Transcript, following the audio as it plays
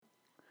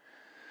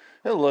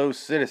Hello,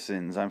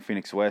 citizens. I'm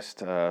Phoenix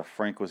West.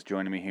 Frank was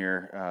joining me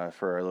here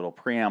for a little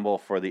preamble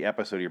for the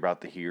episode you're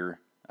about to hear.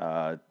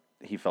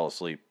 He fell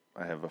asleep.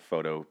 I have a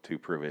photo to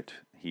prove it.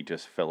 He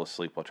just fell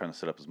asleep while trying to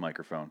set up his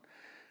microphone.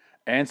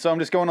 And so I'm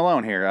just going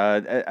alone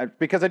here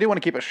because I do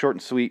want to keep it short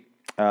and sweet.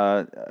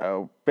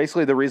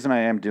 Basically, the reason I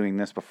am doing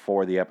this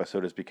before the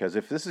episode is because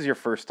if this is your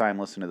first time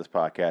listening to this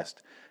podcast,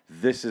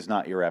 this is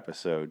not your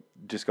episode.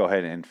 Just go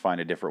ahead and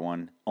find a different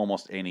one,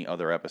 almost any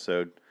other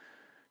episode.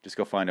 Just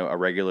go find a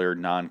regular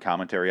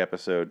non-commentary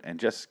episode and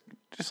just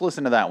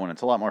listen to that one.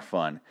 It's a lot more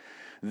fun.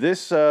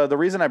 The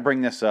reason I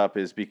bring this up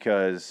is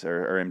because,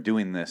 or am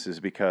doing this is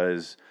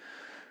because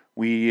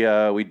we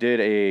did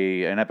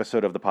an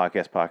episode of the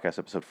podcast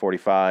episode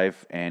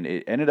 45, and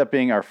it ended up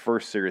being our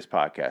first serious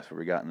podcast where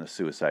we got into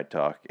suicide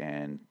talk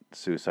and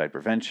suicide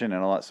prevention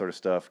and all that sort of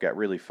stuff. Got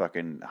really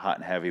fucking hot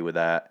and heavy with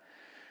that.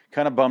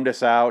 Kind of bummed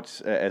us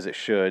out as it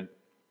should.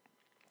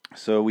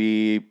 So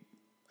we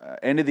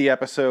ended the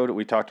episode.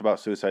 We talked about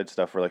suicide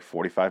stuff for like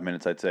 45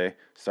 minutes, I'd say.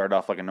 Started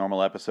off like a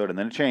normal episode, and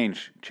then it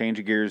change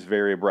of gears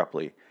very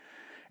abruptly.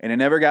 And it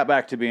never got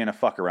back to being a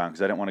fuck around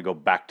because I didn't want to go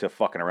back to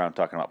fucking around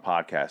talking about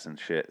podcasts and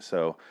shit.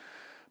 So,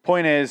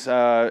 point is,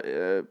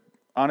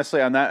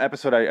 honestly, on that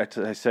episode,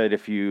 I said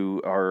if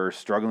you are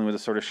struggling with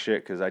this sort of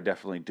shit, because I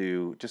definitely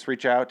do, just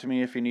reach out to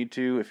me if you need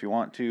to, if you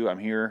want to. I'm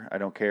here. I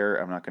don't care.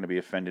 I'm not going to be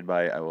offended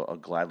by it. I'll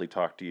gladly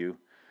talk to you.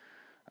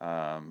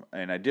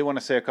 And I did want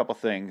to say a couple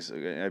things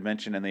I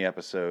mentioned in the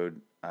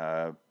episode.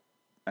 I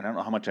don't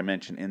know how much I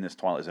mentioned in this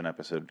Twilight Zone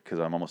episode because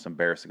I'm almost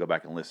embarrassed to go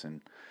back and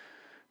listen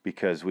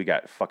because we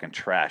got fucking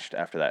trashed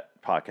after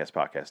that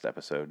podcast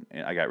episode.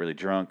 And I got really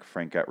drunk.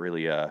 Frank got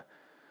really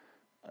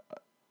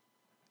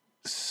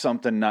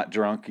something not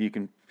drunk. You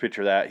can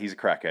picture that. He's a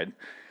crackhead.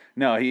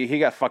 No, he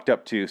got fucked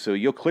up too. So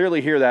you'll clearly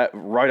hear that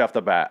right off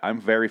the bat.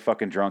 I'm very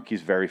fucking drunk.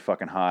 He's very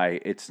fucking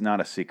high. It's not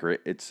a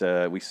secret. It's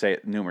we say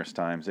it numerous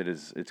times.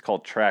 It's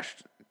called trash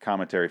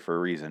commentary for a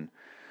reason.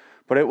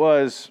 But it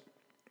was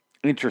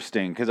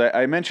interesting because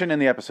I mentioned in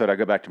the episode, I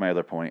go back to my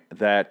other point,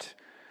 that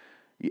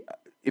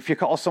if you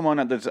call someone,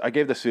 I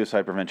gave the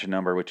suicide prevention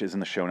number, which is in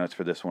the show notes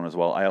for this one as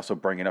well. I also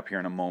bring it up here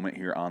in a moment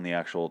here on the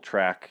actual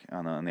track,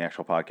 on the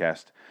actual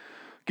podcast.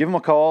 Give them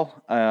a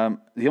call.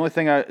 The only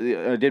thing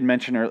I did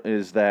mention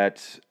is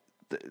that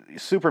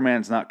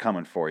Superman's not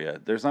coming for you.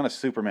 There's not a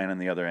Superman on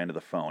the other end of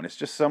the phone. It's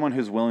just someone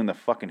who's willing to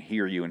fucking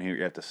hear you and hear what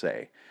you have to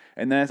say.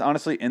 And then it's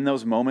honestly in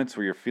those moments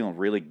where you're feeling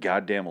really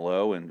goddamn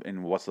low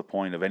and what's the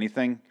point of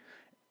anything,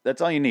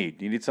 that's all you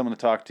need. You need someone to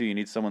talk to. You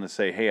need someone to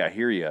say, hey, I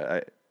hear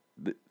you.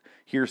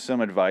 Here's some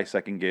advice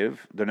I can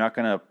give.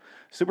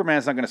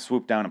 Superman's not going to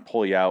swoop down and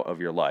pull you out of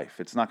your life.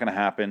 It's not going to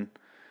happen.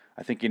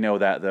 I think you know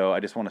that, though.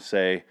 I just want to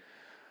say,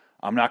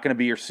 I'm not going to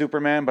be your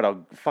Superman, but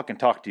I'll fucking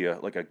talk to you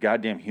like a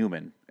goddamn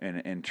human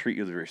and treat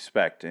you with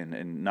respect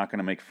and not going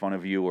to make fun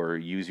of you or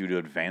use you to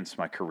advance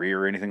my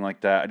career or anything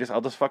like that.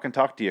 I'll just fucking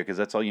talk to you because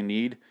that's all you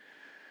need.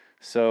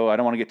 So I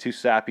don't want to get too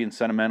sappy and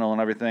sentimental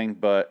and everything,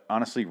 but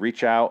honestly,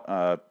 reach out,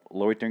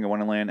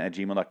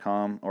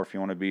 loiteringerwonderland@gmail.com, or if you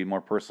want to be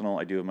more personal,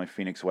 I do have my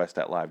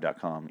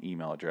phoenixwest@live.com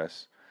email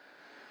address.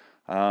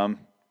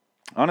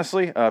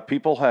 Honestly,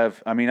 people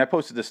have, I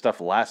posted this stuff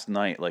last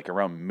night, like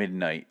around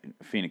midnight,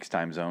 Phoenix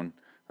time zone.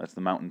 That's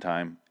the mountain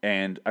time.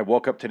 And I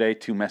woke up today,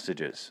 2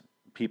 messages.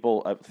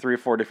 People, 3 or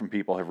 4 different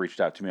people have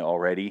reached out to me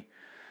already.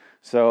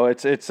 So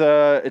it's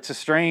a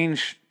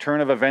strange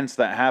turn of events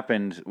that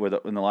happened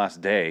in the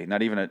last day.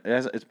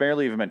 It's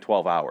barely even been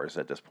 12 hours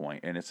at this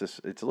point, and it's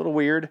a little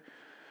weird.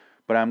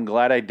 But I'm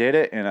glad I did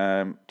it, and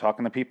I'm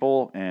talking to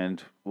people,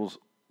 and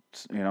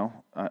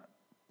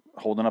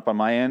holding up on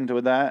my end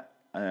with that.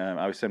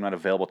 Obviously, I'm not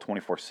available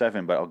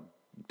 24/7, but I'll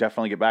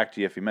definitely get back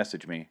to you if you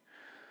message me.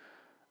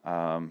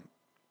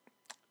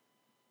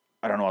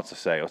 I don't know what else to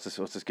say. Let's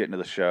just get into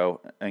the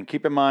show. And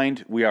keep in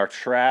mind, we are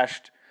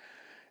trashed.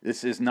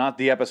 This is not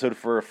the episode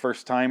for a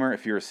first timer.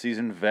 If you're a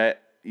seasoned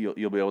vet,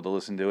 you'll be able to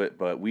listen to it.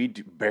 But we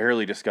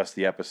barely discussed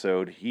the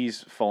episode.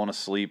 He's fallen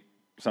asleep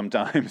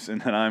sometimes,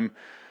 and then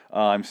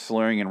I'm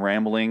slurring and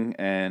rambling.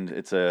 And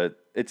it's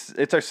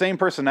our same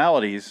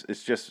personalities.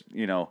 It's just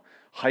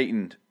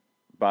heightened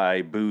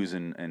by booze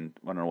and I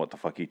don't know what the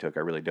fuck he took. I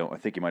really don't. I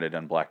think he might have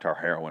done black tar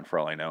heroin for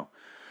all I know.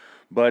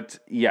 But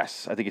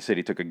yes, I think he said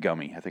he took a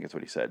gummy. I think that's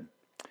what he said.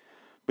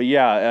 But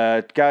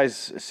yeah,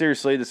 guys,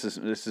 seriously, this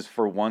is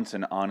for once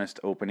an honest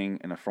opening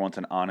and for once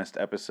an honest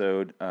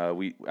episode.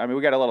 We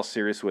got a little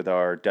serious with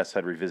our Death's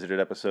Head Revisited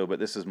episode, but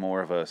this is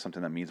more of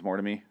something that means more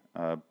to me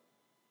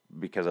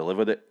because I live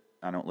with it.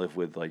 I don't live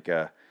with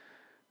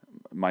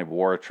my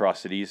war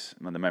atrocities,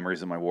 the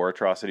memories of my war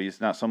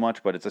atrocities, not so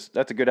much. But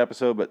that's a good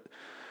episode. But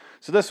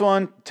so this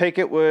one, take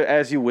it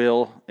as you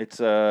will. It's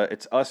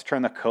us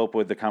trying to cope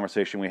with the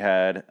conversation we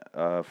had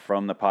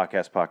from the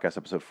podcast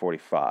episode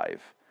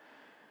 45.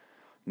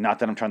 Not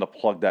that I'm trying to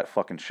plug that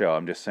fucking show.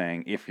 I'm just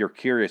saying, if you're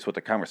curious what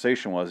the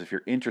conversation was, if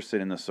you're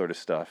interested in this sort of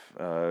stuff,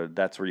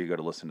 that's where you go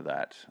to listen to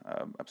that,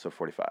 episode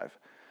 45.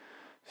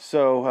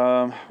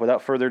 So,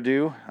 without further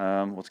ado,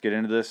 let's get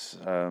into this.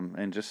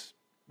 And just,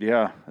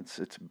 yeah,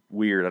 it's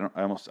weird.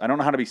 I don't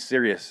know how to be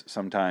serious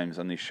sometimes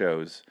on these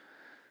shows.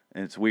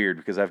 And it's weird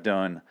because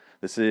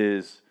this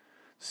is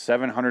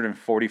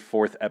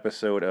 744th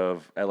episode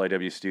of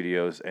LIW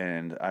Studios,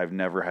 and I've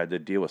never had to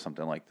deal with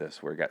something like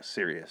this where it got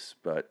serious.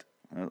 But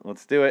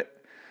let's do it.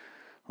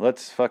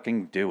 Let's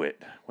fucking do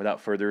it.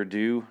 Without further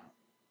ado,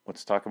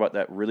 let's talk about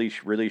that really,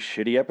 really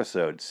shitty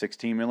episode,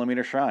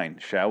 16mm Shrine,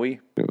 shall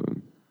we?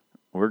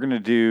 We're going to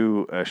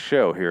do a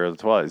show here at the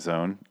Twilight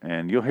Zone,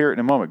 and you'll hear it in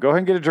a moment. Go ahead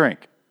and get a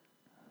drink.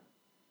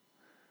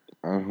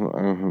 I don't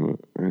have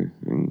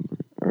anything.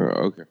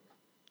 Okay.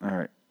 All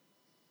right.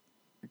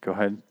 Go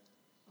ahead.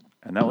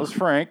 And that was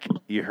Frank.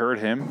 You heard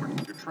him.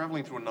 You're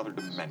traveling through another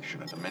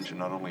dimension, a dimension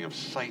not only of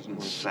sight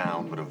and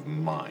sound, but of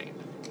mind.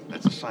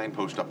 That's a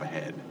signpost up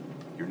ahead.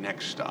 Your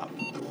next stop,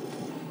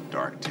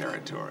 dark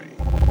territory.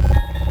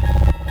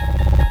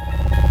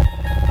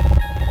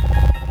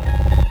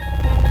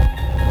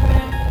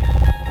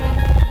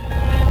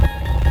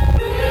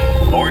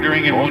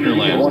 Bordering in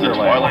Wonderland, the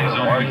Twilight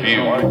Zone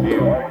review.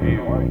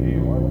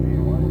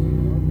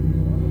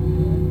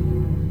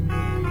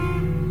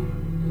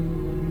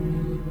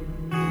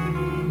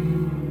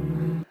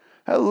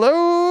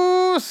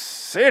 Hello,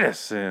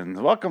 citizens.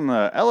 Welcome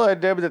to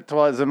LIW The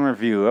Twilight Zone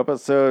Review,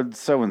 episode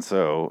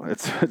so-and-so.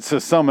 It's a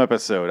some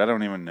episode. I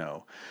don't even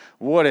know.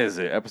 What is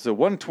it? Episode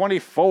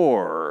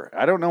 124.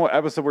 I don't know what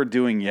episode we're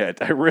doing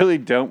yet. I really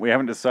don't. We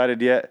haven't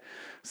decided yet.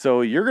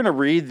 So you're going to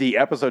read the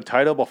episode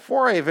title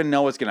before I even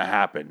know what's going to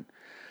happen.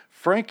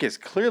 Frank is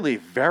clearly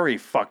very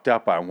fucked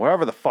up on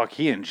whatever the fuck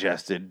he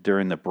ingested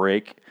during the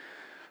break.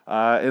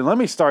 And let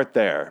me start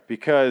there,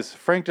 because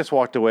Frank just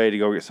walked away to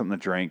go get something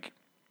to drink.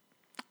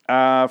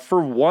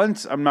 For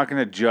once, I'm not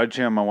going to judge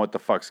him on what the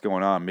fuck's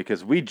going on,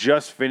 because we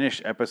just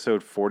finished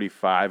episode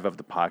 45 of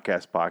the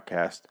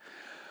podcast.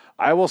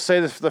 I will say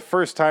this for the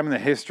first time in the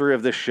history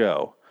of this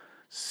show.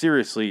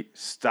 Seriously,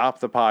 stop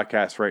the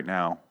podcast right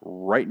now.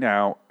 Right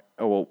now.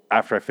 Oh, well,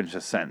 after I finish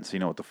the sentence, you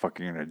know what the fuck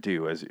you're going to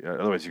do.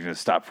 Otherwise, you're going to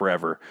stop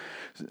forever.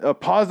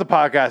 Pause the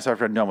podcast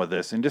after I'm done with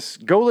this and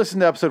just go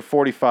listen to episode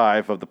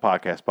 45 of the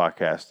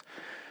podcast.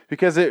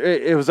 Because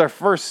it was our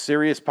first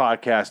serious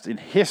podcast in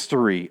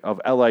history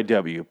of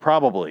LIW.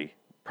 Probably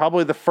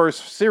the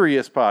first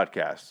serious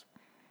podcast.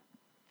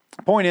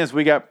 Point is,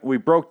 we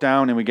broke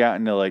down and we got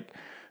into like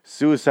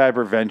suicide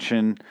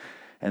prevention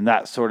and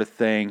that sort of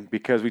thing,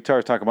 because we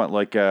started talking about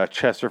like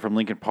Chester from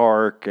Linkin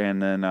Park,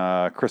 and then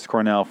Chris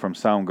Cornell from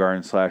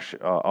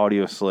Soundgarden /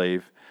 Audio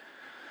Slave.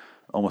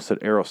 Almost said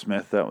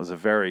Aerosmith. That was a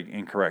very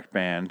incorrect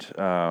band.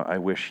 I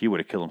wish he would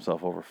have killed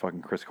himself over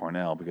fucking Chris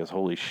Cornell, because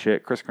holy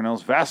shit, Chris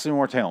Cornell's vastly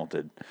more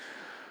talented.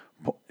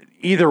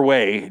 Either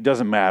way, it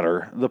doesn't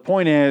matter. The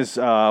point is,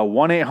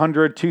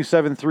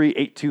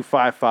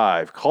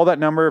 1-800-273-8255. Call that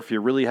number if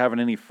you're really having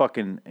any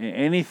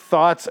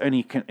thoughts,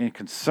 any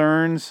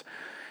concerns.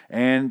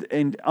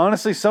 And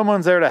honestly,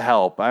 someone's there to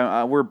help.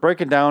 We're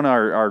breaking down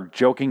our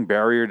joking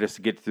barrier just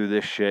to get through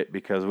this shit,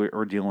 because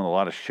we're dealing with a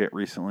lot of shit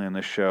recently on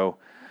this show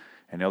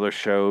and other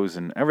shows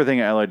and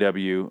everything at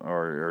LIW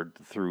or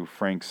through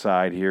Frank's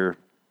side here.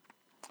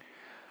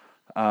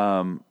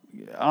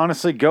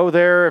 Honestly, go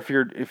there if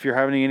you're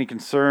having any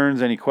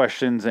concerns, any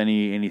questions,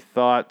 any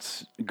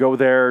thoughts. Go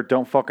there.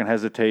 Don't fucking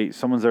hesitate.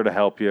 Someone's there to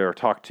help you or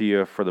talk to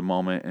you for the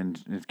moment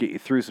and get you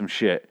through some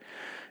shit.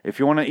 If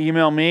you want to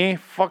email me,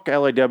 fuck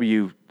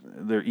LIW.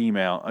 Their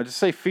email. I just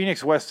say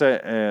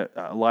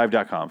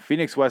phoenixwest@live.com.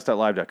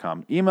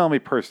 phoenixwest@live.com. Email me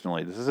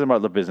personally. This isn't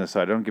about the business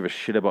side. I don't give a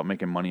shit about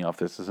making money off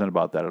this. This isn't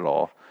about that at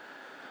all.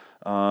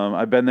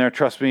 I've been there.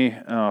 Trust me.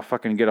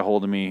 Fucking get a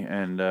hold of me,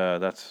 and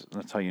that's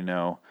how you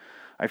know.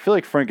 I feel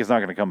like Frank is not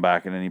going to come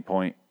back at any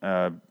point.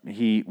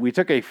 We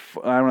took I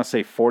want to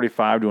say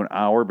 45 to an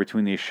hour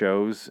between these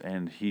shows,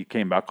 and he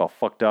came back all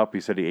fucked up.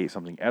 He said he ate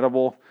something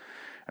edible.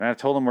 And I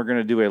told him we're going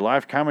to do a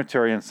live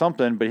commentary on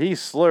something, but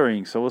he's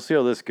slurring, so we'll see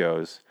how this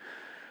goes.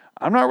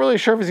 I'm not really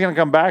sure if he's going to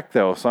come back,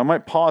 though, so I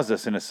might pause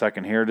this in a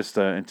second here just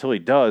until he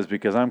does,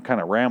 because I'm kind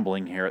of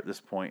rambling here at this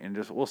point, and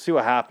we'll see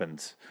what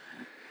happens.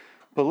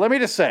 But let me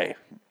just say,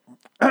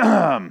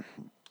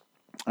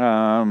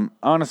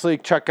 honestly,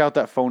 check out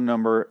that phone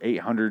number,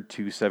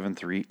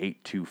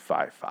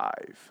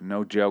 800-273-8255.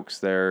 No jokes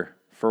there.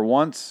 For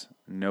once,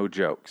 no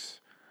jokes.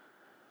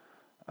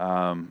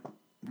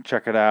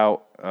 Check it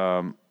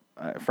out.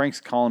 Frank's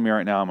calling me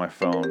right now on my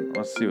phone.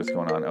 Let's see what's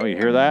going on. Oh, you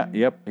hear that?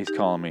 Yep, he's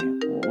calling me.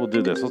 We'll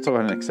do this. Let's go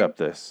ahead and accept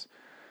this.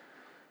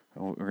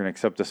 We're going to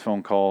accept this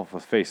phone call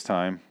with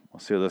FaceTime. We'll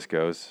see how this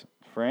goes.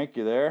 Frank,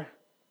 you there?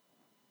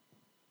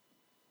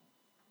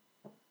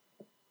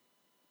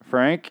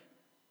 Frank?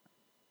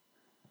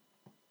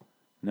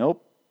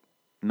 Nope.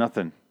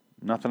 Nothing.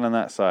 Nothing on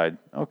that side.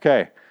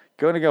 Okay.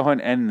 Going to go ahead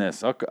and end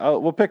this.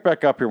 We'll pick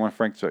back up here when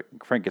Frank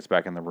gets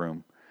back in the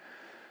room.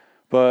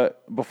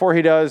 But before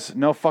he does,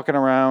 no fucking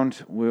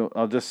around.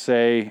 I'll just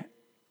say,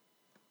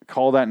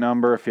 call that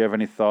number if you have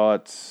any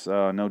thoughts.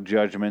 No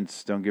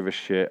judgments. Don't give a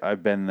shit.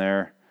 I've been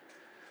there.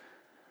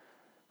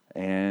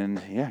 And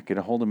yeah, get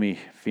a hold of me,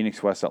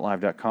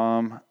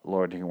 phoenixwest.live.com,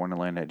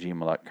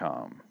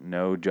 LauraDinkerWonderland@gmail.com.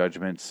 No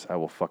judgments. I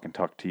will fucking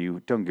talk to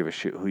you. Don't give a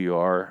shit who you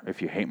are.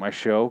 If you hate my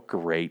show,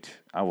 great.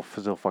 I will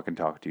still fucking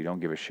talk to you. Don't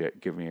give a shit.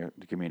 Give me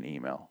an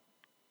email.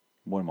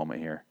 One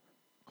moment here.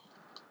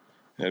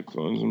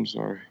 Headphones, I'm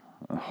sorry.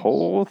 A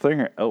whole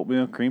thing of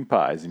oatmeal cream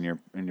pies in your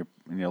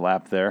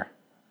lap there.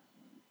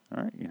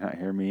 All right, you're not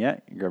hearing me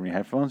yet. You grabbing your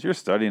headphones. You're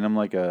studying them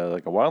like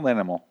a wild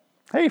animal.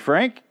 Hey,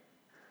 Frank.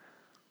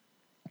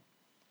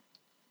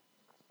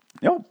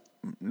 Nope.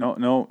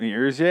 No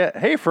ears yet.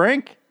 Hey,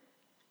 Frank.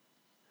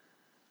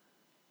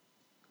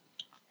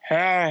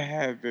 Hi,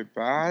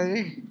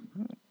 everybody.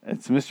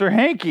 It's Mr.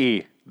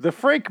 Hanky, the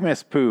Frank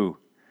Miss Pooh.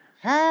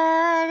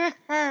 Hi.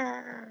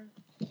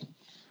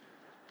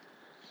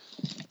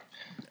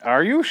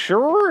 Are you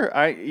sure?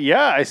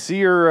 I see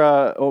your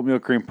oatmeal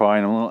cream pie,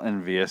 and I'm a little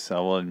envious, I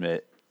will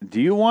admit.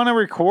 Do you want to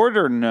record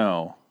or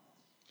no?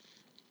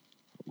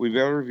 We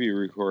better be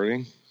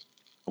recording.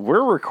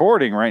 We're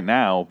recording right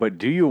now, but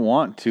do you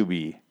want to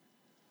be?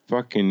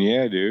 Fucking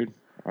yeah, dude.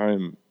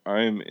 I'm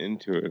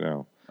into it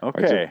now.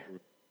 Okay.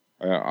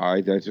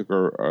 I took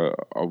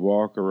a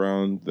walk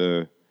around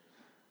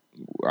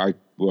I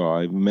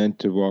meant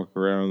to walk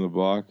around the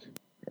block.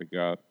 I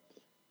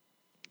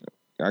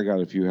got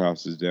a few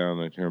houses down.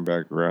 I turned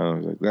back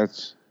around. I was like,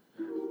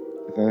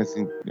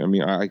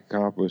 I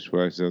accomplished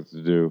what I set out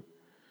to do,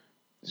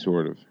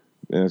 sort of.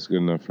 And that's good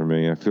enough for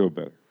me. I feel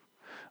better.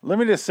 Let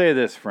me just say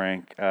this,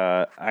 Frank.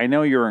 I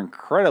know you're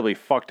incredibly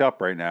fucked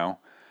up right now.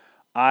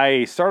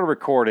 I started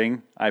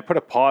recording. I put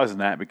a pause in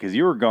that because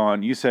you were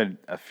gone. You said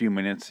a few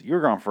minutes. You were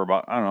gone for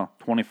about,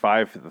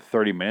 25 to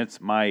 30 minutes.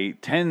 My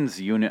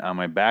TENS unit on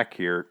my back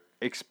here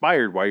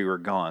expired while you were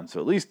gone. So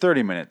at least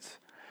 30 minutes.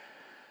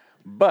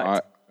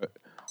 But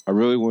I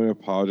really want to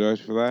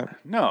apologize for that.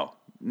 No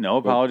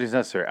apologies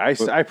necessary.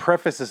 I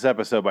preface this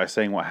episode by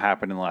saying what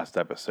happened in the last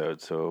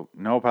episode. So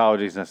no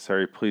apologies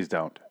necessary. Please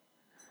don't.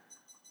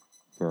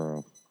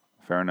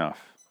 Fair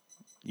enough.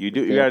 You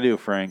got to do it,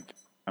 Frank.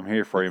 I'm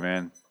here for you,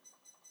 man.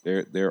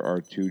 There are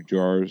 2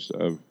 jars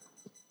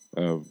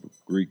of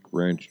Greek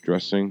ranch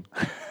dressing.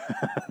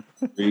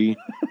 3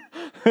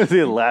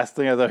 the last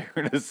thing I thought you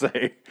were going to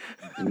say.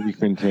 3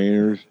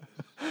 containers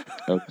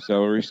of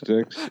celery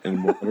sticks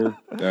and water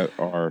that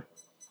are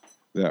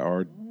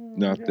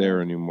not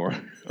there anymore.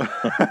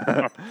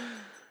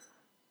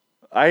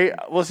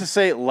 Let's just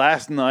say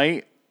last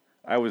night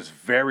I was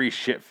very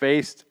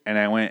shit-faced and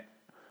I went,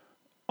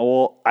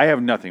 well, I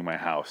have nothing in my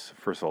house.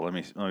 First of all, let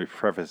me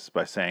preface this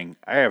by saying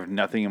I have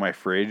nothing in my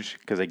fridge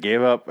because I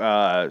gave up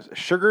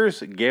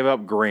sugars, gave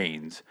up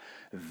grains.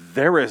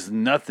 There is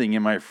nothing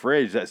in my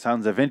fridge that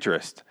sounds of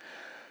interest.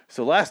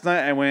 So last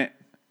night I went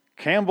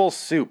Campbell's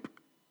soup,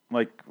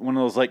 like one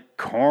of those like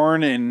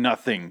corn and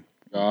nothing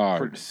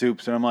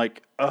soups, and I'm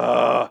like,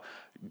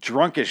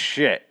 drunk as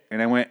shit.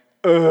 And I went,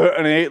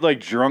 and I ate like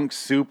drunk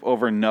soup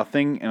over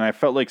nothing, and I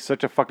felt like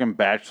such a fucking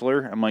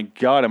bachelor. I'm like,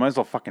 God, I might as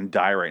well fucking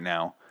die right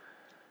now.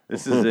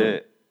 This is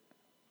it.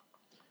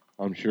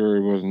 I'm sure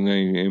it wasn't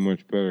any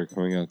much better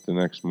coming out the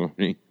next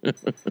morning.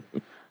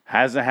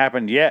 Hasn't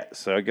happened yet,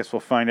 so I guess we'll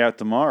find out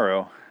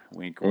tomorrow.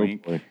 Wink,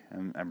 wink.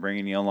 I'm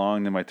bringing you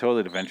along to my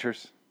toilet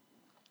adventures.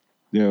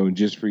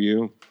 Just for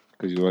you,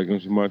 because you like them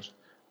so much,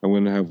 I'm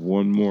going to have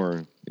one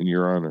more in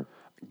your honor.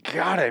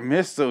 God, I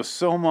miss those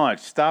so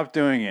much. Stop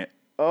doing it.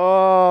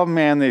 Oh,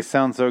 man, they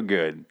sound so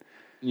good.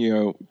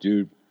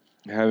 Dude,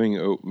 having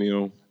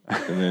oatmeal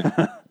and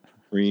then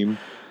cream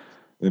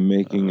and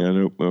making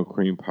an oatmeal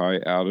cream pie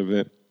out of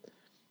it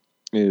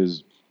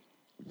is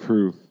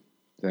proof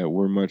that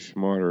we're much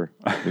smarter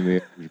than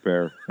the average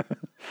bear.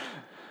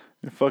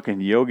 Fucking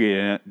Yogi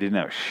didn't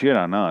have shit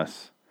on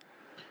us.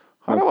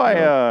 How do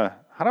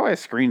I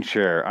screen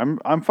share?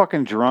 I'm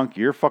fucking drunk.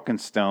 You're fucking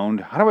stoned.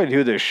 How do I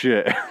do this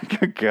shit?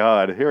 Good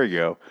God, here we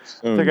go.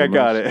 I think I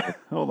got it.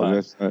 Hold on.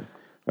 That's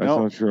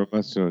not true. I'm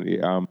not stoned.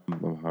 Yeah, I'm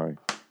high.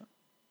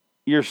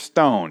 You're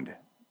stoned.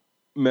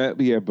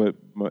 Yeah, but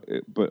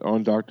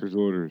on doctor's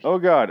orders. Oh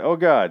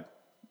God.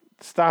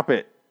 Stop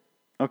it.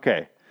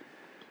 Okay.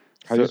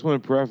 I just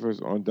want to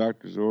preface on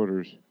doctor's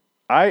orders.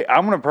 I'm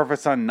going to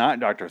preface on not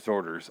doctor's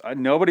orders.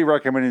 Nobody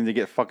recommended to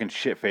get fucking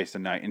shit-faced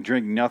at night and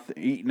drink nothing,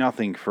 eat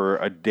nothing for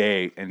a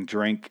day and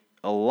drink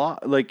a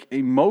lot, like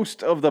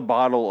most of the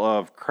bottle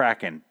of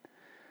Kraken.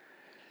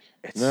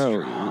 It's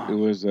strong. It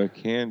was a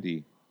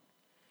candy.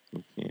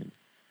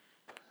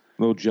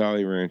 Little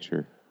Jolly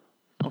Rancher.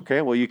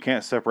 Okay, well, you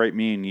can't separate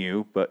me and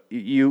you, but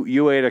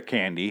you ate a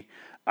candy.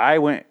 I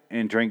went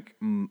and drank,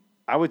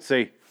 I would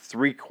say,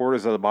 3/4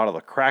 of the bottle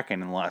of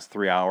Kraken in the last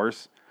 3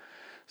 hours.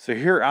 So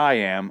here I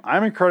am.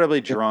 I'm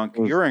incredibly drunk.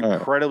 You're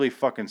incredibly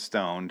fucking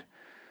stoned.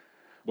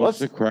 What's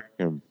the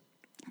Kraken?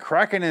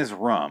 Kraken is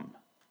rum.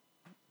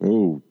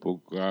 Oh,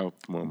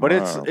 but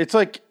it's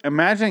like,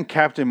 imagine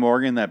Captain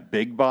Morgan, that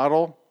big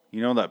bottle.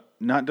 That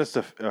not just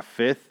a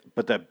fifth,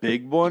 but that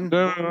big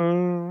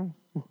one.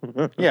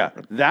 Yeah,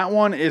 that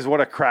one is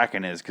what a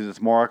Kraken is because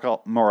it's more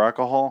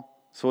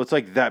alcohol. So it's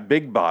like that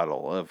big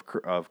bottle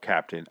of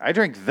Captain. I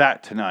drank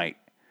that tonight.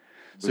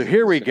 So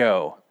here we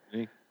go.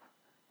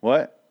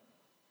 What?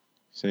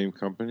 Same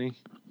company?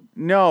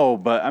 No,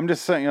 but I'm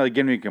just saying, like,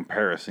 giving you a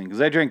comparison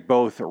because I drink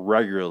both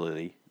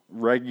regularly.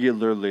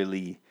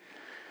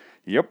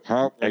 Yep.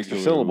 How Extra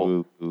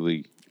syllable.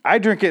 regularly? I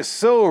drink it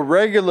so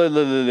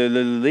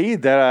regularly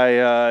that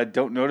I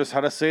don't notice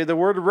how to say the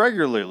word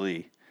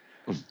regularly.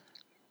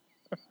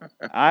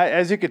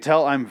 As you could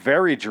tell, I'm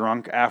very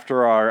drunk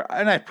after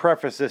and I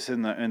preface this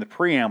in the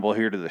preamble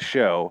here to the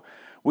show.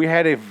 We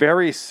had a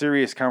very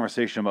serious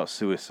conversation about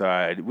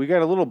suicide. We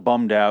got a little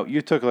bummed out.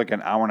 You took like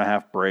an hour and a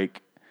half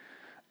break.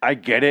 I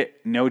get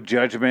it. No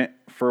judgment.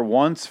 For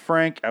once,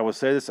 Frank, I will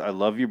say this. I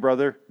love you,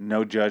 brother.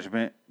 No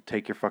judgment.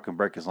 Take your fucking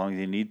break as long as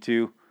you need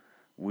to.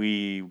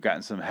 We've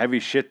gotten some heavy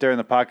shit there in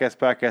the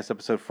podcast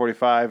episode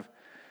 45.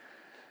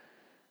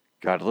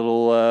 Got a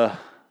little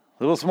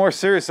more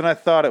serious than I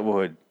thought it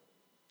would.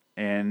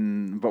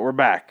 But we're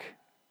back.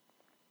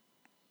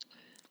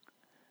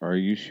 Are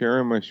you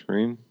sharing my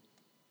screen?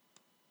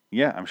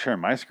 Yeah, I'm sharing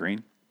my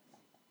screen.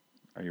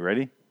 Are you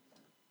ready?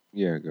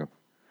 Yeah, go.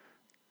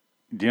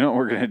 Do you know what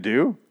we're going to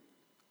do?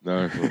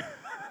 No.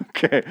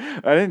 Okay.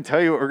 I didn't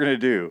tell you what we're going to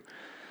do.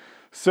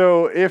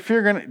 So if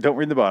you're going to, don't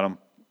read the bottom.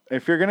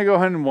 If you're going to go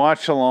ahead and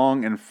watch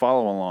along and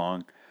follow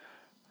along,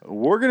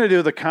 we're going to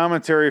do the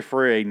commentary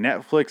for a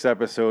Netflix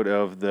episode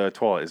of The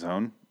Twilight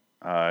Zone.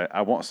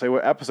 I won't say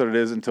what episode it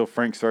is until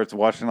Frank starts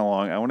watching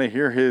along. I want to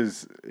hear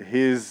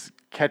his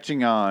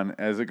catching on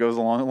as it goes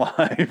along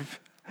live.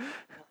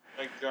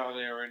 My God,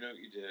 I already know what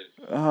you did.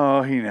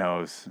 Oh, he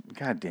knows.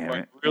 God damn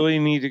it. I really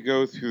need to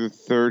go through the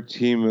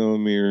 13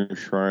 millimeter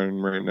shrine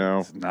right now.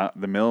 It's not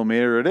the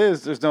millimeter it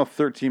is. There's no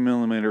 13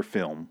 millimeter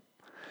film.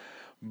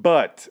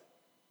 But,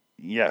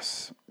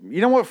 yes.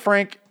 You know what,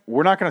 Frank?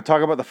 We're not going to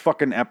talk about the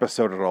fucking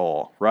episode at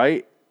all,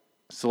 right?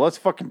 So let's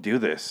fucking do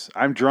this.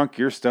 I'm drunk,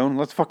 you're stoned.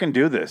 Let's fucking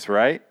do this,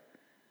 right?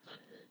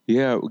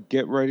 Yeah,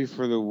 get ready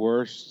for the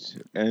worst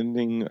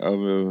ending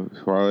of a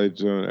Twilight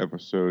Zone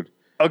episode.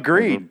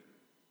 Agreed.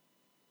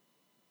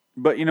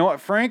 But you know what,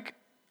 Frank?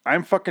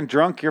 I'm fucking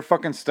drunk, you're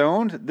fucking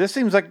stoned. This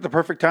seems like the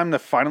perfect time to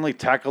finally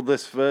tackle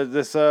this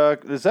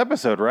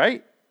episode,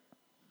 right?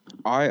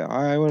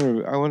 I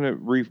want to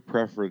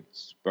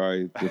re-preference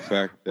by the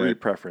fact that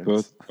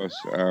both of us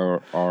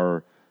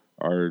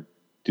are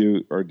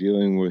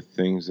dealing with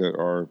things that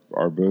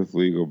are both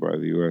legal by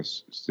the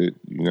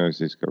United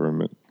States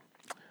government.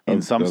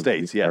 In some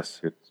states,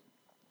 yes.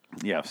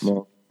 Yes.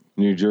 Well,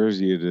 New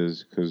Jersey it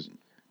is because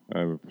I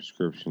have a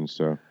prescription,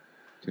 so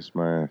kiss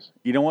my ass.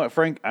 You know what,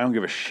 Frank? I don't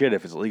give a shit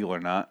if it's legal or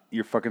not.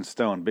 You're fucking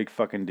stoned. Big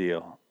fucking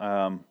deal.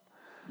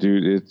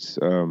 Dude, it's...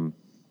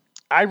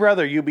 I'd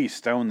rather you be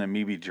stoned than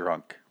me be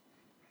drunk.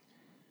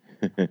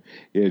 Yeah,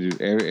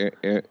 dude.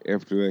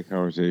 After that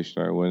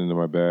conversation, I went into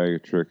my bag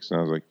of tricks, and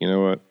I was like, you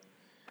know what?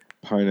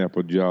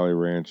 Pineapple Jolly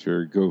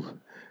Rancher, go...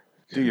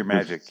 Do your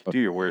magic. Do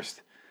your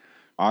worst.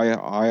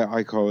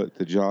 I call it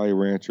the Jolly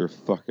Rancher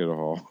fuck it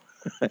all.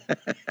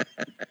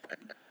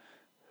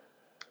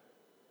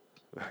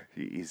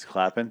 He's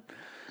clapping.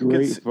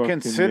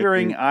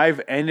 Considering name.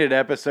 I've ended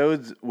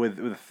episodes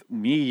with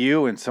me,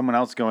 you, and someone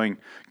else going,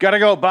 gotta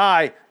go,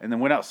 bye, and then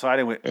went outside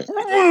and went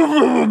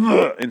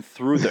and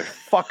threw the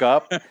fuck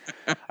up.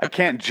 I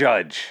can't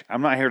judge.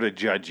 I'm not here to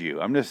judge you.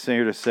 I'm just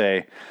here to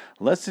say,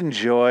 let's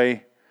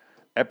enjoy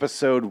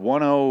episode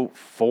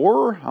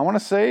 104, I want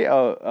to say,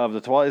 of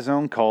The Twilight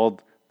Zone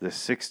called The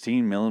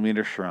 16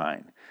 Millimeter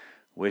Shrine,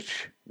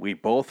 which we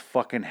both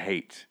fucking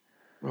hate.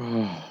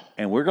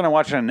 And we're going to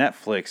watch it on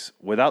Netflix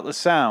without the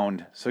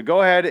sound. So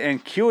go ahead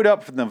and cue it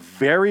up from the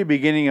very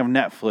beginning of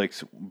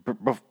Netflix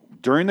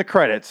during the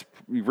credits.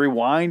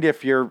 Rewind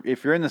if you're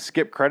in the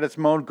skip credits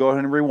mode. Go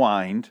ahead and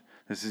rewind.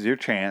 This is your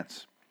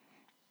chance.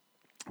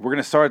 We're going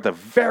to start at the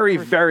very,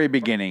 very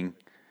beginning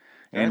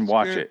and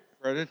watch it.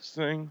 Credits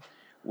thing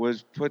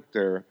was put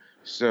there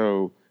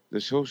so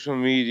the social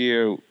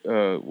media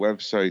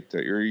website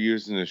that you're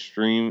using to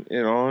stream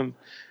it on.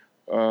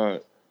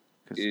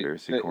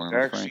 Conspiracy Corner.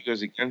 It actually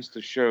goes against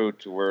the show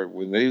to where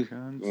when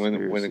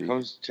it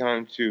comes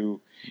time to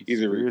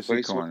either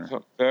replace it with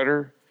something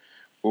better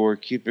or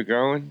keep it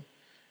going,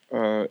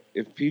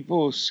 if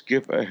people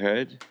skip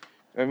ahead,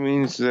 that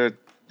means that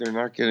they're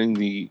not getting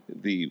the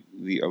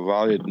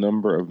allotted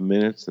number of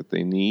minutes that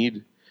they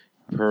need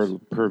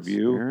per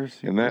view,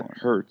 and that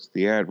hurts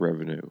the ad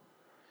revenue.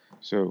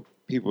 So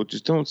people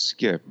just don't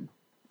skip.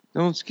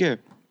 Don't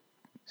skip.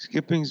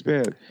 Skipping's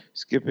bad.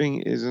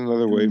 Skipping is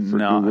another way for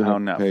not Google how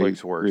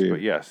Netflix works, but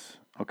yes.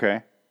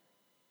 Okay.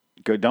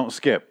 Good. Don't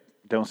skip.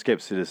 Don't skip,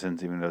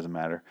 citizens, even if it doesn't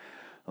matter.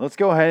 Let's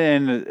go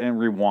ahead and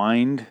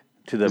rewind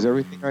to the... Is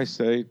everything I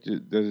say,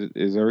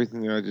 is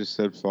everything that I just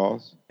said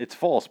false? It's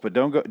false, but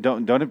don't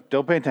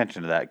pay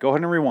attention to that. Go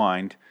ahead and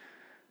rewind.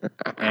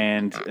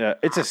 And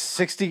it's a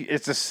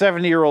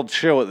 70-year-old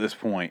show at this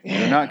point.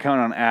 They're not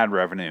counting on ad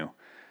revenue.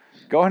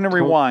 Go ahead and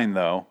rewind,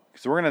 though,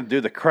 because we're going to do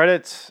the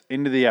credits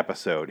into the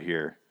episode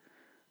here.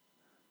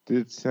 Did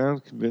it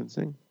sound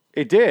convincing?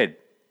 It did.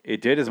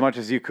 It did as much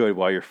as you could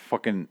while you're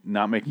fucking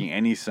not making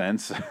any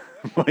sense.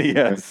 But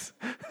yes.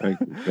 Thank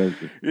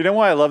you. You know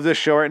why I love this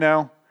show right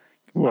now?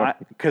 What?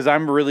 Because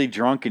I'm really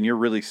drunk and you're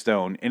really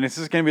stoned, and it's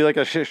just gonna be like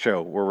a shit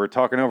show where we're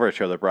talking over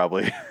each other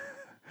probably.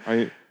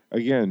 Both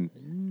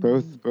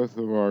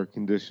of our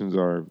conditions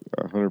are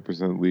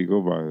 100%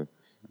 legal by the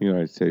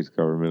United States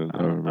government of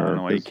I don't know why you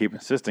America's keep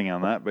insisting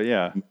on that, but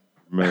yeah.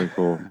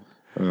 medical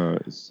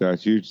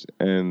statutes,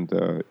 and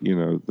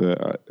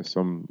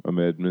some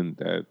amendment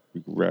that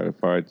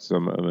ratified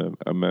some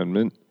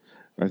amendment.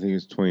 I think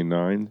it's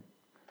 29.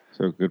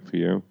 So good for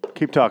you.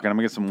 Keep talking. I'm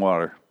gonna get some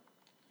water.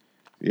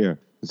 Yeah.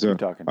 So Keep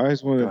talking. I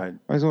just want Go ahead.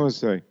 to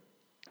say,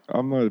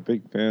 I'm not a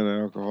big fan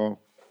of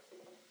alcohol.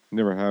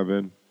 Never have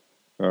been.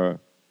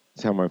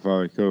 That's how my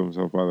father killed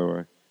himself, by the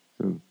way.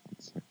 So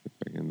let's not get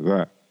back into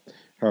that.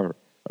 However,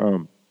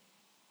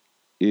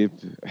 if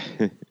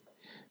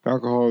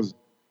alcohol is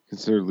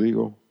considered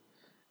legal,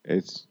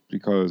 it's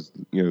because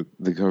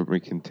the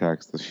government can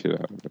tax the shit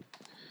out of it.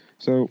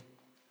 So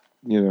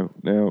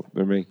now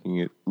they're making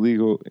it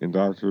legal in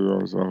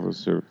doctor's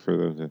office for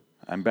them to.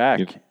 I'm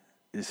back.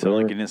 It sounded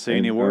like you didn't say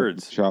any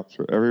words. Shops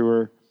are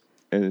everywhere,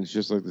 and it's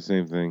just like the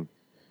same thing.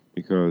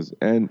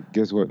 And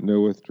guess what?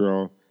 No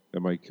withdrawal that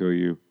might kill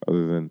you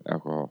other than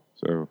alcohol.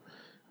 So,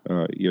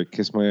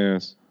 kiss my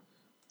ass,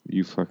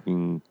 you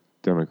fucking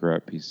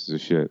Democrat pieces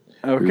of shit.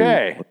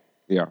 Okay.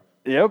 Yeah.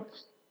 Yep.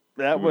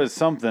 That was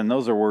something.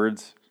 Those are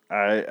words.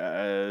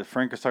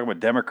 Frank was talking about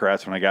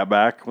Democrats when I got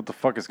back. What the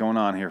fuck is going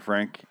on here,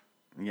 Frank?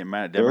 You getting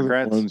mad at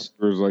Democrats? The ones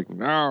who was like,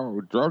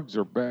 no, drugs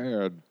are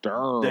bad.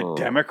 Duh. The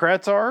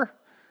Democrats are?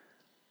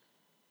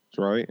 That's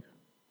right.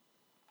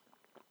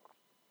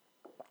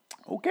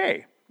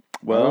 Okay.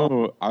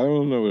 Well, I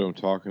don't know what I'm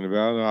talking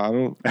about.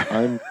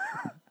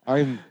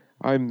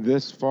 I'm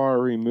this far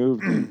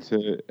removed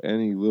into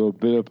any little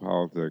bit of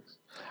politics.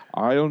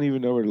 I don't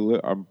even know where to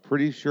live. I'm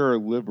pretty sure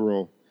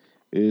liberal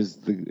is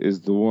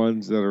the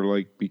ones that are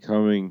like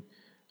becoming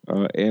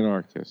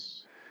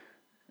anarchists.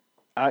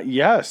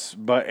 Yes,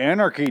 but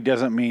anarchy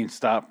doesn't mean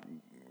stop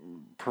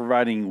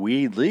providing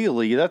weed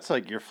legally. That's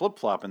like you're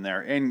flip-flopping there.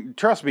 And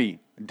trust me,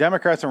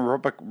 Democrats and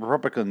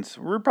Republicans,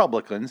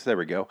 there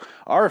we go,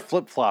 are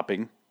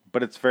flip-flopping,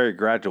 but it's very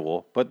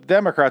gradual. But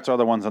Democrats are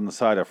the ones on the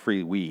side of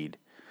free weed.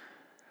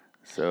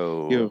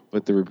 So, yeah,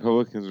 but the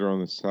Republicans are on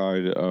the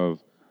side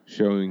of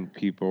showing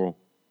people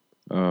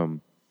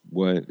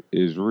what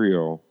is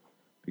real,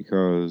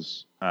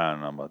 because I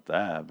don't know about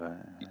that, but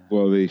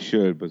they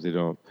should, but they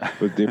don't.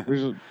 But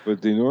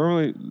they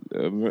normally,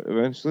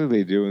 eventually,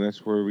 they do, and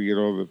that's where we get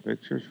all the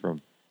pictures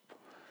from.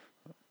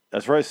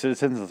 That's right,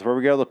 citizens. That's where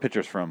we get all the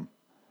pictures from.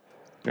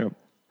 Yep.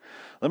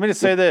 Let me just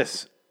say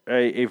this: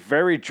 a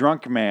very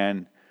drunk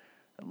man,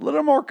 a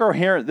little more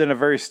coherent than a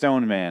very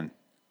stoned man.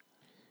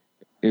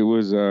 It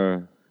was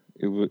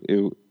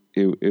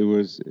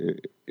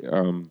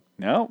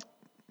No,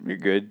 you're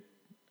good.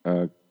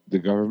 The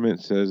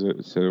government said it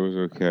was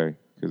okay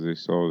because they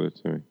sold it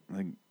to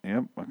me.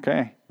 Yep.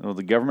 Okay. Well,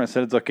 the government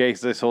said it's okay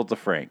because they sold it to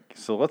Frank.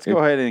 So let's go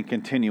ahead and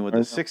continue with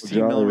the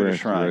 16 millimeter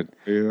shrine.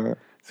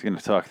 It's going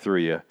to talk through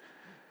you.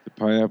 The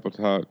Pineapple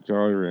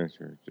Jolly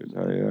Rancher. Did I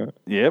tell you that?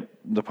 Yep.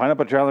 The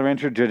Pineapple Jolly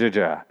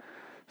Rancher.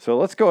 So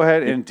let's go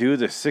ahead and do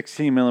the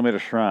 16 millimeter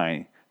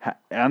shrine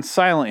on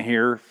silent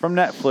here from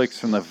Netflix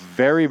from the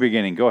very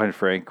beginning. Go ahead,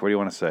 Frank. What do you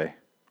want to say?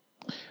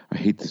 I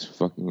hate this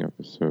fucking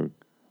episode.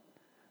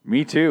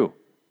 Me too.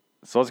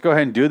 So let's go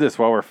ahead and do this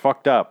while we're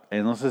fucked up,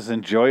 and let's just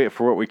enjoy it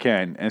for what we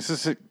can. And let's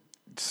just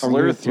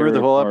slur through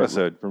the whole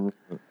episode.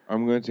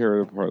 I'm going to tear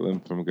it apart limb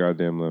from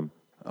goddamn limb.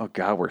 Oh,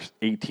 God, we're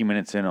 18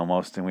 minutes in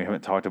almost, and we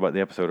haven't talked about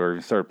the episode or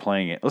even started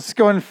playing it. Let's just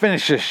go ahead and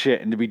finish this shit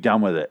and to be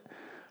done with it.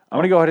 I'm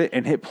going to go ahead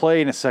and hit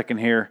play in a second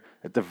here.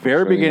 At the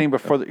very beginning,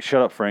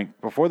 shut up,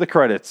 Frank. Before the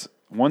credits,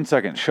 1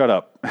 second, shut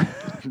up.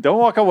 Don't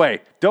walk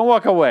away. Don't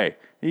walk away.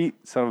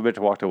 Son of a bitch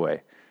walked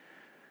away.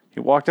 He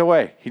walked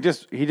away. He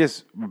just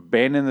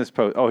abandoned this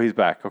post. Oh, he's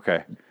back.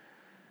 Okay.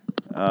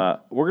 We're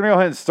going to go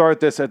ahead and start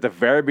this at the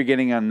very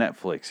beginning on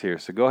Netflix here.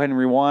 So go ahead and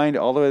rewind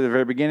all the way to the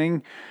very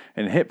beginning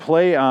and hit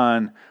play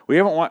on...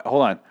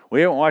 Hold on.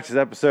 We haven't watched this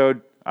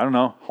episode. I don't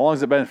know. How long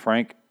has it been,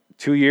 Frank?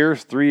 2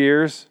 years? 3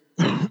 years?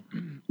 I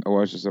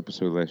watched this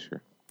episode last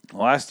year.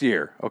 Last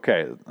year.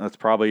 Okay. That's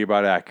probably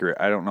about accurate.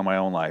 I don't know my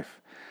own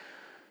life.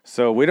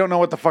 So we don't know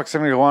what the fuck's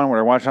going to go on.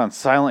 We're watching on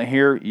silent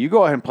here. You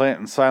go ahead and play it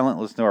in silent.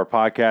 Listen to our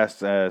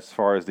podcast as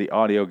far as the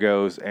audio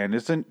goes. And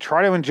just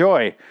try to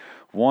enjoy.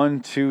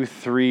 1, 2,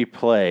 3,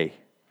 play.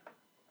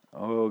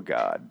 Oh,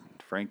 God.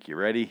 Frank, you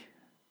ready?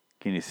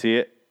 Can you see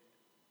it?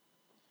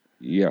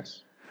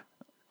 Yes.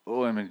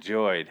 Oh, I'm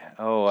enjoyed.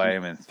 Oh, I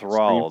am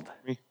enthralled.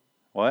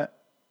 What?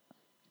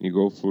 You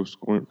go full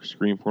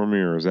screen for me,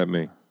 or is that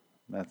me?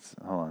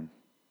 Hold on.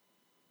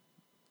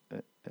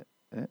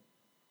 There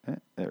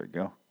we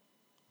go.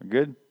 We're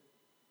good?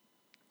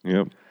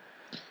 Yep.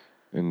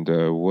 And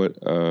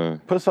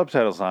Put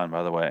subtitles on,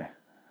 by the way.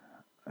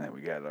 And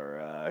we got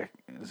our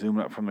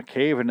zooming up from the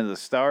cave into the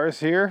stars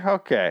here.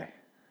 Okay.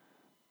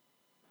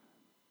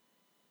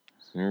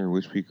 Sir,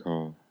 which we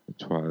call the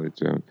Twilight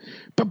Zone.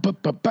 The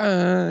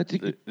Twiglet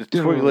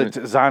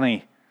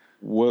Zani.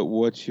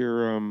 What's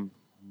your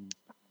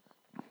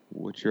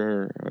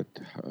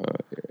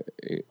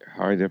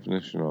high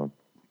definition on?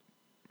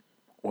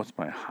 What's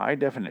my high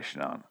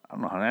definition on? I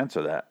don't know how to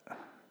answer that.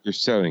 Your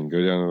setting. Go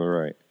down to the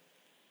right.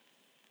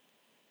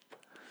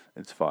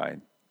 It's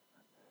fine.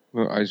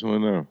 Well, I just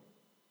want to know.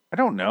 I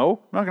don't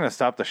know. I'm not going to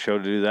stop the show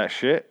to do that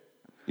shit.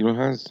 You don't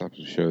have to stop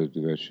the show to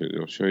do that shit.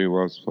 It'll show you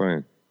while it's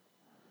playing.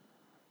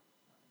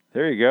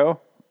 There you go.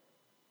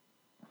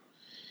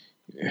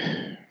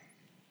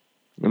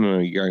 No,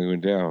 you gotta go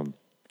down.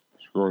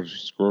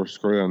 Scroll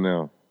down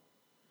now.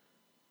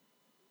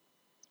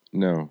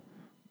 No.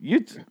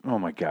 Oh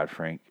my God,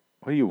 Frank.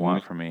 What do you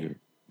want from me?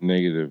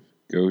 Negative.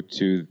 Go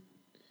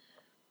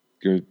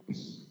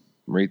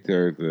right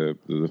there,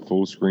 the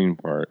full screen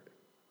part.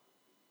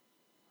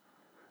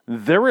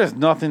 There is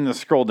nothing to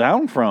scroll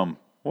down from.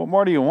 What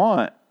more do you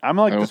want? I'm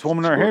like this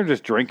woman right here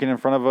just drinking in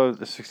front of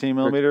a 16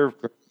 millimeter.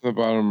 The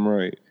bottom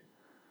right.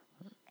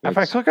 If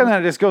I click on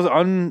that, it just goes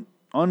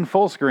on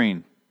full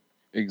screen.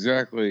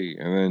 Exactly.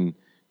 And then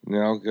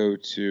now go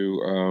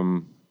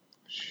to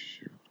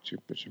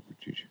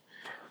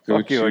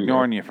Fuck you,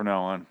 ignoring you from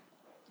now on.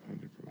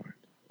 Never mind.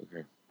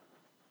 Okay.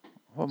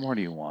 What more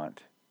do you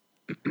want?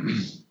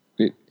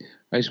 I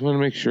just want to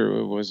make sure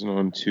it wasn't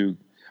on too.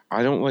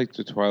 I don't like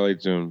the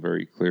Twilight Zone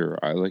very clear.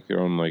 I like it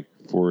on like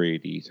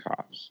 480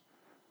 tops.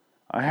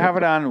 I have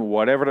it on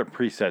whatever the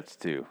presets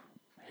to.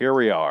 Here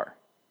we are.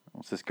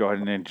 Let's just go ahead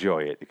and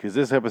enjoy it, because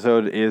this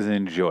episode is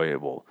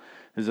enjoyable.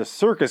 There's a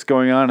circus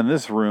going on in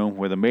this room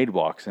where the maid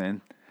walks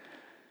in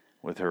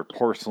with her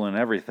porcelain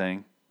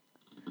everything.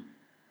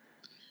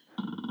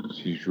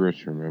 She's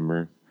rich,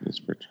 remember?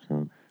 It's Rich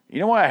Cohn. You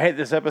know why I hate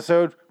this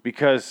episode?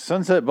 Because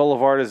Sunset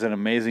Boulevard is an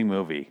amazing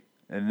movie,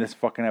 and this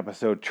fucking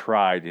episode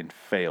tried and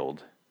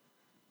failed.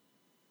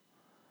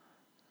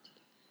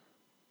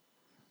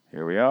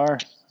 Here we are.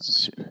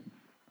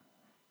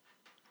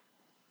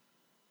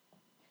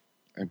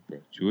 I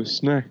brought you a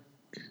snack.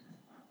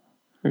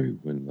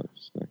 Everyone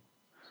loves snacks.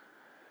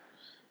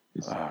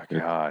 Oh,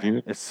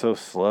 God. It's so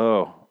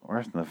slow.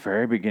 We're from the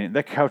very beginning.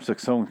 That couch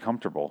looks so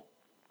uncomfortable.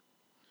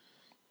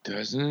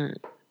 Doesn't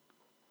it?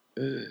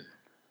 Ugh.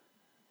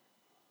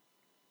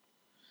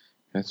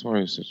 That's why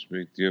it was such a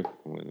big deal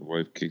when the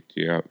wife kicked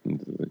you out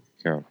into the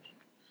couch.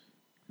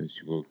 Because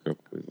you woke up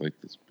with like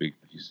this big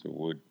piece of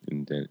wood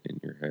indent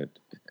in your head.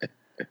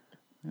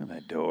 Look at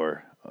that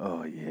door.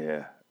 Oh,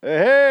 yeah.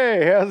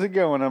 Hey, how's it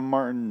going? I'm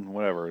Martin,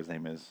 whatever his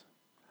name is.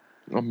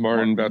 I'm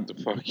Martin about to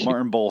fuck you.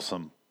 Martin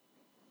Balsam.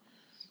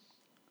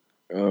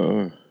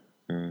 You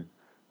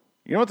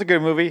know what's a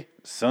good movie?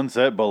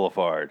 Sunset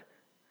Boulevard.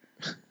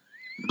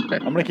 I'm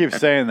going to keep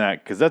saying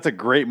that because that's a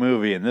great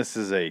movie, and this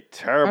is a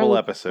terrible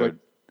episode.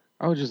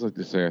 I would just like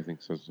to say I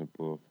think Sunset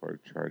Boulevard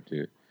tried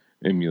to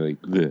emulate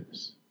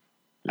this.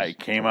 It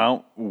came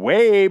out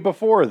way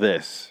before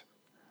this.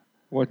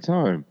 What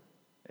time?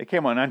 It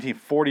came out in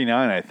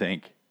 1949, I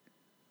think.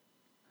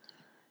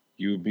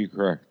 You would be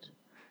correct.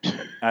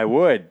 I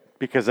would,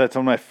 because that's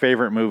one of my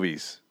favorite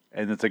movies.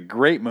 And it's a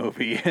great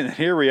movie. And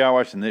here we are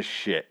watching this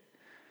shit.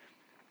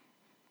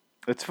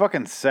 It's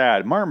fucking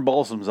sad. Martin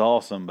Balsam's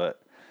awesome,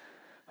 but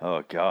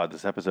oh, God,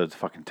 this episode's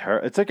fucking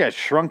terrible. It's like a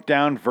shrunk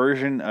down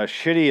version, a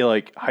shitty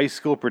like high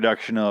school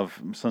production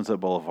of Sunset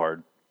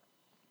Boulevard.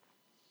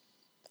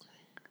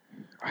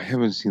 I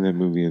haven't seen that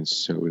movie in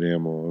so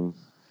damn long.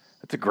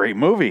 It's a great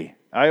movie.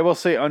 I will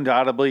say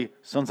undoubtedly,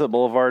 Sunset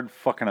Boulevard,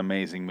 fucking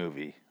amazing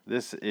movie.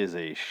 This is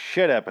a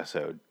shit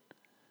episode.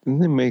 Didn't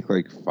they make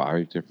like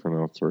 5 different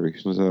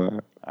alterations of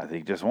that? I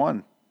think just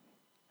one.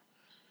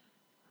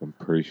 I'm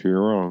pretty sure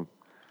you're wrong.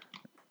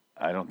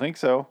 I don't think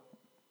so.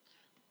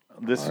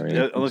 This,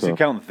 unless you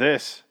count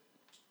this.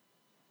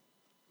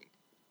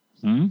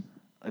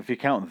 If you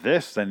count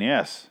this, then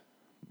yes.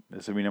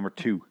 This would be number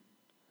 2.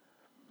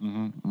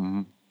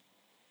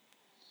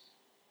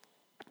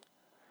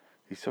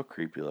 He's so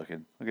creepy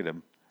looking. Look at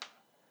him.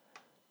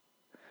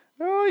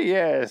 Oh,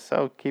 yes.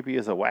 I'll keep you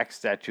as a wax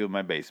statue in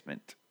my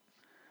basement.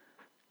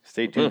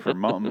 Stay tuned for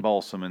Mountain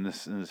Balsam in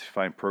this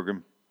fine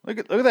program. Look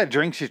at that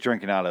drink she's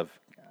drinking out of.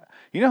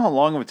 You know how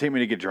long it would take me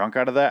to get drunk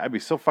out of that? I'd be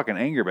so fucking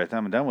angry by the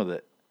time I'm done with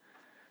it.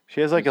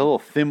 She has like a little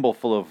thimble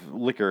full of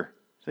liquor.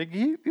 It's like,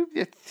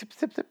 sip,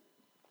 sip, sip.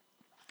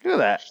 Look at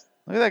that.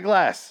 Look at that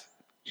glass.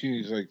 She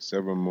needs like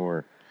 7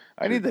 more.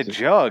 I need the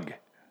jug.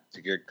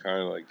 To get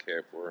kind of like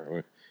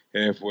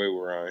halfway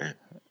where I am.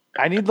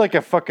 I need like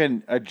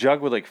a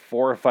jug with like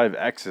 4 or 5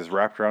 X's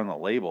wrapped around the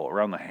label,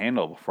 around the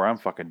handle before I'm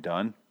fucking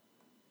done.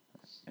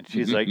 And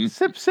she's like,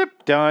 sip,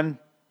 sip, done.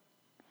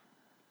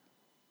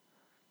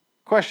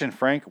 Question,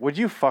 Frank, would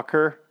you fuck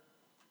her?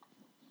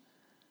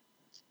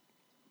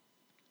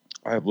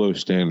 I have low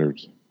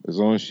standards. As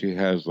long as she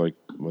has like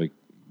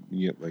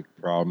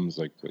problems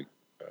like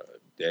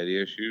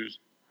daddy issues.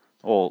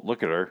 Well,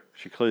 look at her.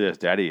 She clearly has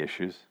daddy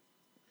issues.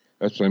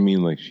 That's what I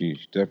mean. Like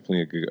she's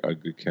definitely a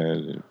good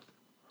candidate.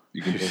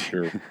 You can push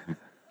her, tell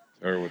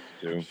her what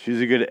to do. She's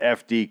a good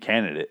FD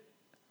candidate.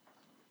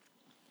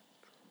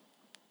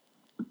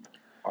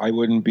 I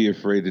wouldn't be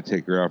afraid to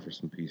take her out for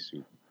some pea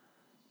soup.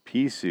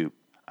 Pea soup.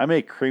 I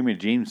make creamy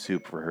Jean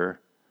soup for her.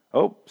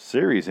 Oh,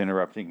 Siri's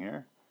interrupting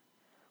here.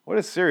 What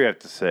does Siri have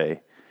to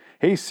say?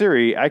 Hey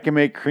Siri, I can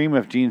make cream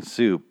of Gene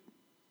soup.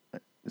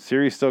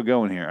 Siri's still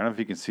going here. I don't know if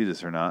you can see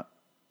this or not.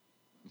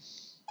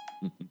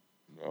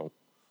 No.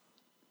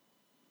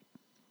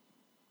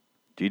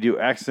 Did you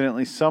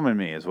accidentally summon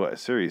me, is what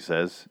Siri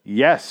says.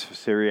 Yes,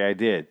 Siri, I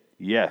did.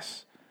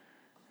 Yes.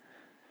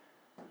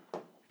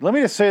 Let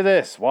me just say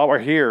this while we're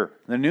here.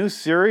 The new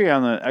Siri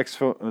on the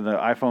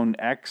iPhone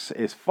X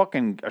is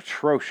fucking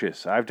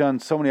atrocious. I've done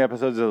so many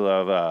episodes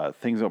of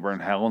Things Over in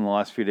Hell in the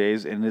last few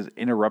days, and it has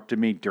interrupted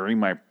me during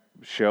my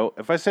show.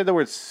 If I say the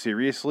word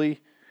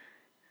seriously,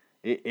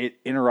 it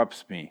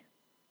interrupts me.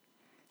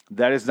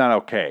 That is not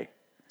okay.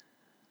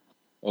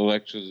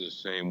 Alexa's the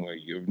same way.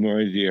 You have no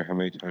idea how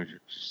many times you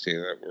say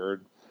that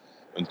word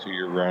until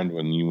you're around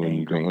when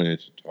you don't want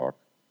it to talk.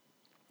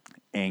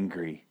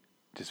 Angry.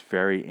 Just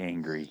very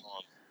angry.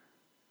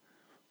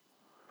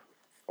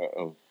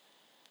 Uh-oh.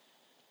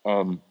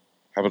 How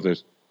about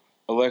this?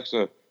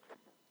 Alexa,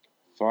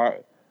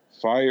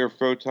 fire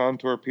photon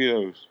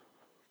torpedoes.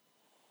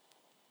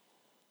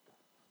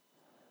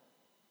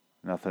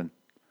 Nothing.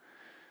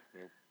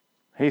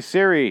 Hey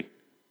Siri,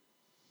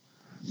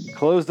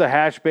 close the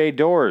hatch bay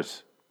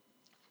doors.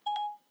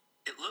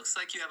 It looks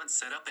like you haven't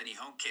set up any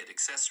HomeKit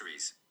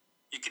accessories.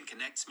 You can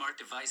connect smart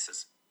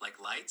devices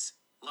like lights,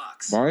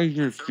 locks, Why is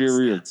your and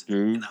Siri a thermostats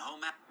dude? in the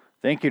home app.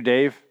 Thank you,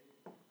 Dave.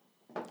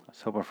 I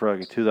was hoping for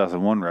like a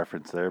 2001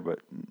 reference there, but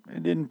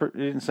it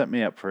didn't set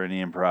me up for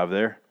any improv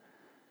there.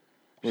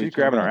 She's Wait,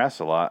 grabbing time her out. ass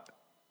a lot.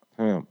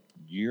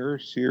 Your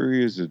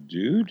Siri is a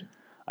dude?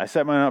 I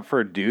set mine up for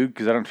a dude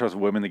because I don't trust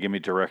women to give me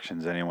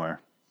directions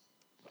anywhere.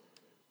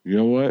 You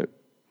know what?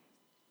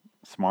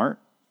 Smart?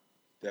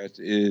 That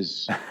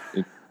is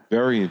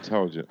very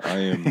intelligent.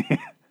 I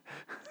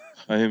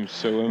am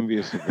so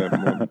envious of that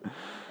moment.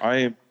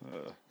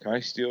 Can I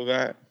steal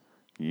that?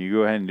 You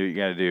go ahead and do what you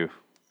got to do.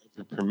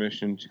 For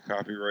permission to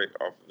copyright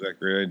off of that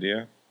great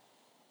idea?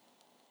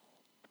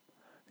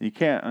 You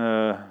can't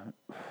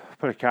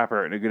put a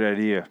copyright in a good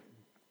idea.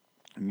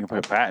 You can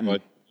put a patent.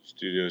 But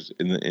studios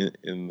in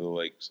the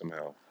lake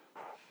somehow.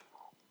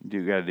 Do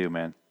what you got to do,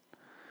 man.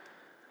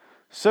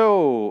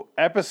 So,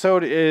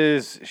 episode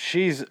is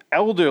she's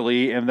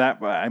elderly, and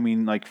that, I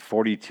mean, like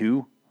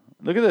 42.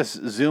 Look at this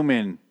zoom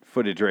in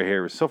footage right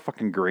here. It's so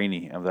fucking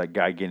grainy of that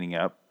guy getting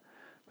up.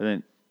 But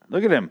then,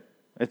 look at him.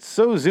 It's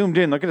so zoomed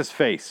in. Look at his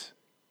face.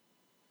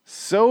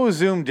 So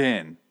zoomed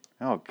in.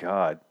 Oh,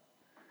 God.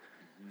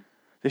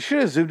 They should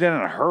have zoomed in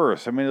on her.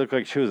 So, I mean, it looked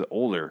like she was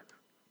older.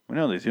 Well,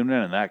 no, they zoomed in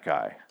on that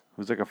guy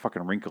who's like a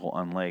fucking wrinkle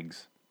on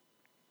legs.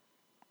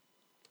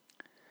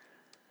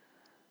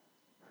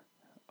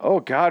 Oh,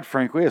 God,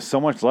 Frank, we have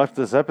so much left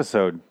this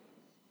episode.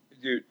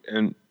 Dude,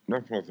 and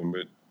not for nothing,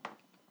 but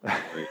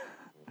wait,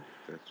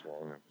 that's the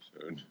wrong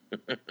episode.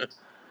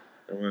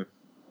 Come on.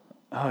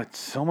 Oh, it's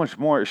so much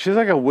more. She's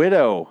like a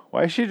widow.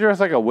 Why is she dressed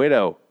like a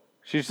widow?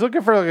 She's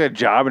looking for like a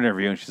job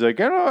interview, and she's like,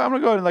 I don't know, I'm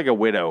going to go in like a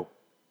widow.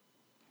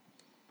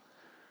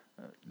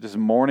 Just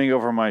mourning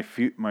over my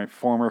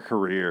former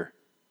career.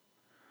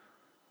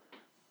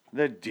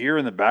 That deer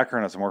in the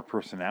background has more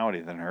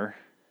personality than her.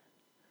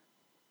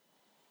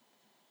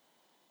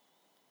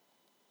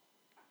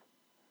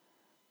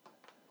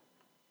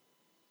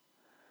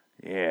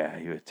 Yeah,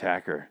 you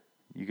attack her.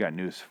 You got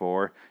news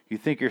for her. You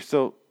think you're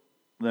still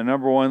the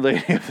number one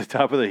lady at the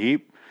top of the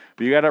heap,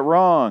 but you got it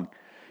wrong.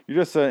 You're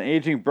just an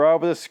aging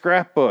broad with a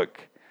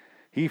scrapbook.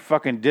 He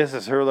fucking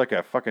disses her like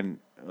a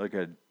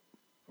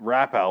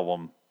rap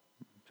album.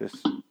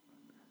 Just,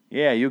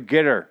 yeah, you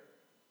get her.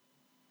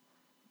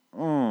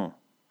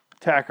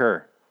 Attack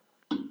her.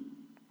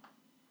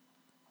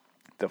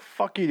 The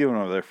fuck you doing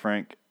over there,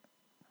 Frank?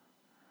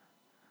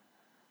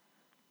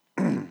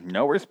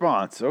 No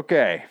response.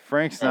 Okay,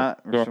 Frank's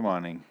not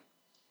responding.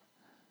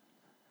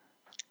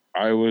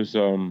 I was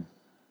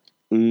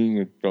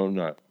eating a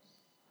donut.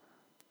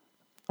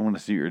 I want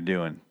to see what you're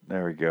doing.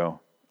 There we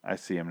go. I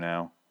see him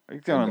now.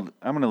 I'm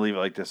gonna leave it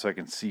like this so I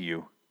can see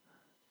you.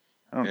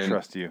 I don't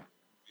trust you. To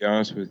be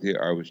honest with you,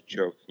 I was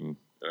choking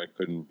and I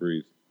couldn't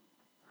breathe.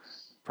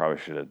 Probably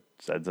should have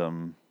said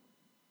something.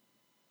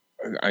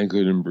 I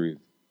couldn't breathe.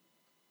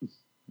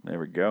 There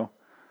we go.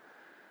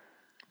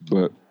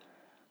 But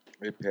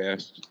it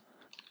passed.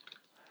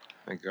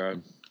 Thank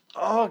God.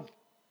 Oh,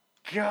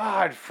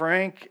 God,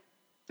 Frank.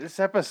 This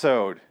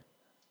episode.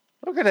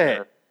 Look at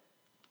it.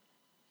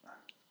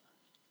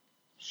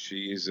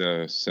 She's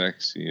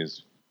sexy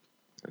as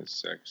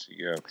sexy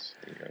gets,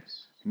 I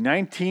guess.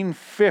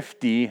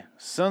 1950,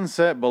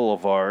 Sunset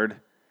Boulevard.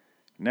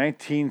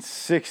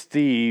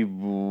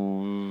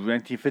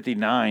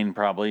 1959,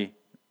 probably.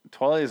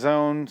 Twilight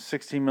Zone,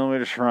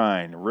 16mm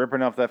Shrine.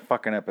 Ripping off that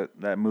fucking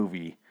that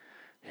movie.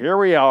 Here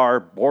we are,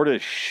 bored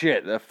as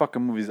shit. That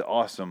fucking movie's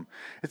awesome.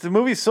 It's a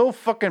movie so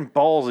fucking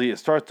ballsy. It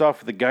starts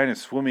off with a guy in a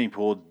swimming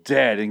pool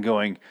dead and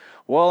going,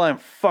 well, I'm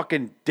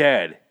fucking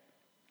dead.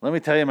 Let me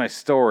tell you my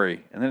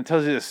story. And then it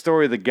tells you the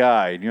story of the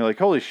guy. And you're like,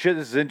 holy shit,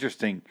 this is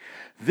interesting.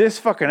 This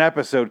fucking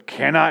episode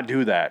cannot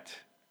do that.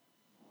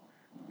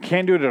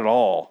 Can't do it at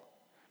all.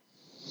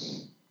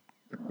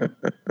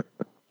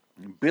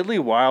 Billy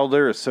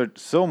Wilder is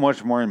so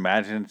much more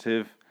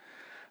imaginative.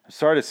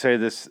 sorry to say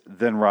this,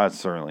 than Rod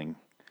Serling.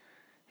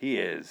 He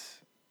is.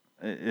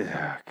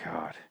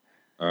 God.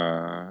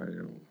 I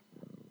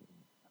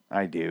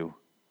do.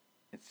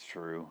 It's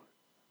true.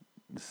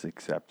 Just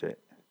accept it.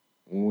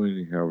 When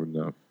you have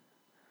enough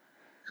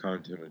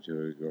content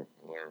to go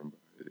learn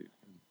about it.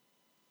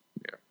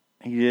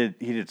 Yeah.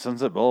 He did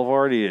Sunset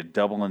Boulevard. He did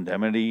Double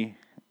Indemnity.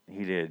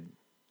 He did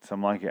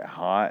Some Like It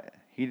Hot.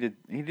 He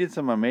did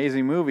some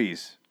amazing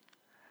movies.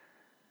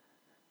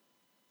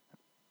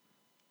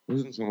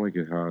 Wasn't Something Like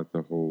It Hot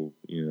the whole,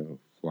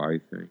 fly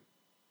thing?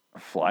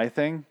 Fly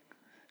thing?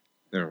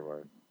 Never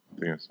mind. I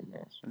think that's something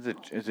else.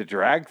 It's a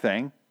drag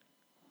thing.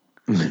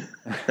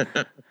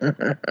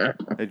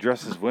 They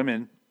dress as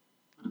women.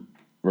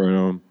 Right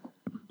on.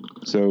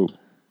 So,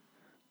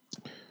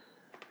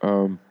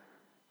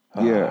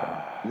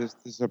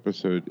 this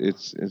episode,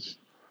 it's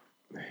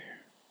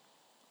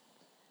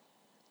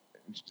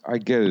I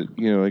get it.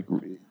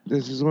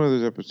 This is one of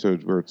those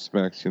episodes where it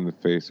smacks you in the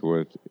face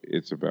what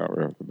it's about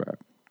right off the bat.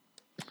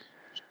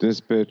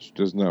 This bitch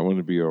does not want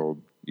to be old,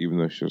 even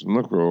though she doesn't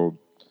look old.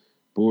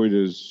 Boy,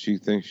 does she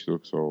think she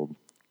looks old.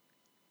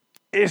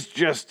 It's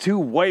just two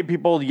white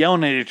people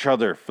yelling at each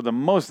other for the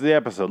most of the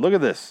episode. Look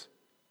at this.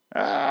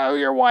 Oh,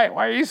 you're white.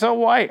 Why are you so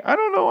white? I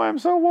don't know why I'm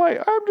so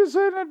white. I'm just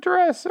in a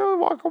dress. Oh,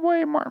 walk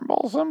away, Martin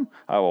Balsam.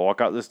 I will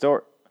walk out this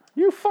door.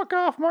 You fuck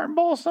off, Martin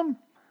Balsam.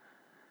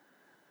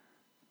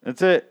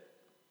 That's it.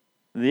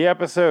 The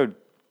episode.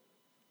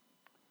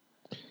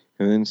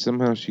 And then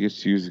somehow she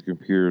gets to use the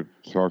computer to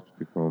talk to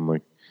people. I'm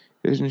like,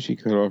 isn't she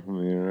cut off from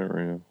the internet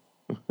right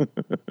now?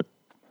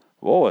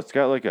 Whoa, it's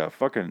got like a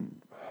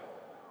fucking...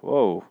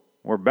 Whoa.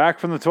 We're back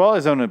from the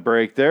Twilight Zone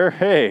break there.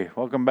 Hey,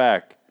 welcome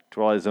back,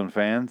 Twilight Zone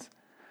fans.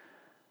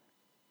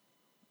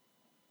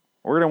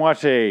 We're going to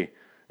watch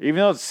even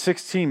though it's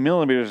 16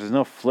 millimeters, there's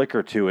no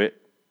flicker to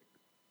it.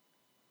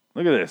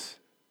 Look at this.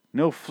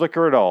 No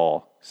flicker at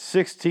all.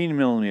 16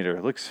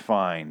 millimeter. Looks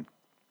fine.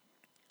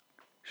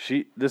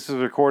 This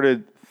was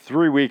recorded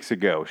 3 weeks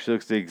ago. She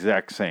looks the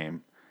exact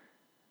same.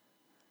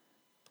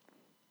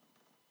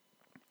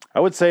 I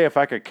would say if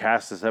I could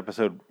cast this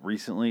episode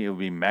recently, it would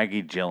be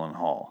Maggie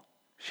Gyllenhaal.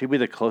 She'd be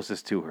the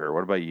closest to her.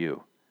 What about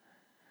you?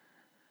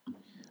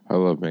 I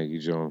love Maggie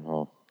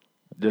Gyllenhaal.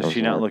 Does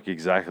she not look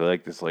exactly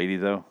like this lady,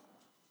 though?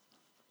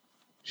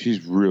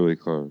 She's really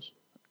close.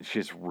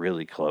 She's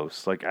really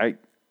close. Like, I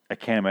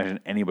can't imagine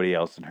anybody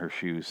else in her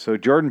shoes. So,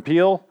 Jordan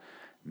Peele,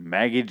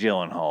 Maggie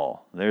Gyllenhaal.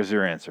 There's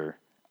your answer.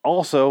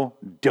 Also,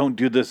 don't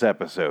do this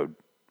episode.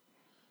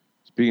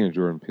 Speaking of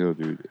Jordan Peele,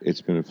 dude,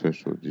 it's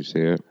beneficial. Did you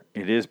say it?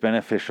 It is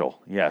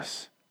beneficial,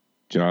 yes.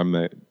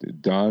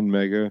 Don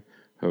Mega,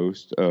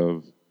 host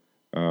of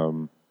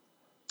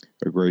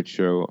a great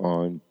show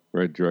on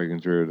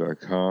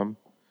RedDragonsRadio.com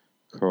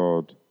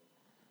called,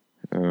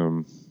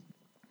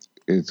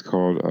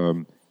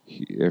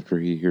 After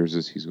He Hears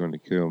This, He's Going to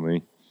Kill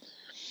Me.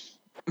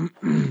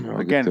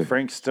 Again,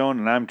 Frank Stone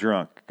and I'm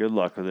drunk. Good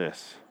luck with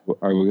this.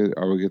 I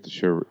will get the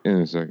show in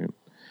a second.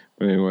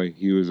 But anyway,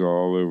 he was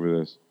all over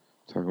this,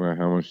 talking about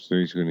how much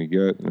he's going to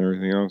get and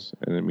everything else,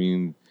 and it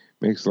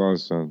makes a lot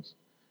of sense.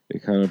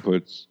 It kind of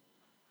puts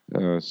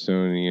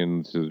Sony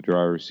into the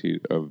driver's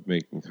seat of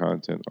making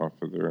content off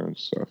of their own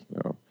stuff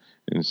now,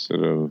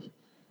 instead of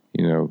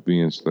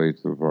being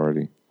slaves to the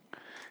party.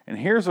 And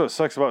here's what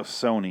sucks about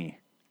Sony.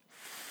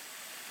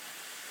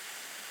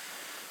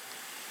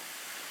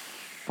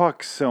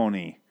 Fuck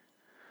Sony.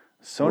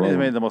 Sony's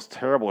made the most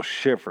terrible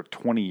shit for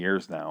 20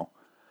 years now.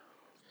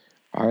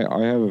 I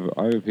have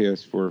a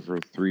PS4 for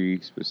very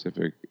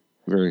specific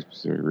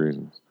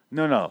reasons.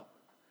 No.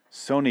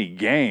 Sony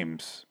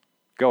games.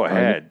 Go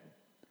ahead.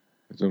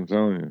 That's what I'm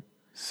telling you.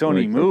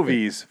 Sony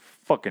movies,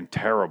 fucking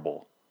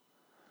terrible.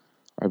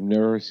 I've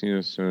never seen a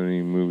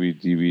Sony movie,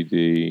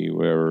 DVD,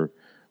 whatever,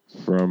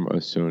 from a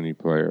Sony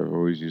player. I've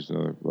always used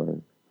another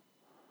player.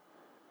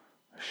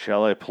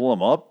 Shall I pull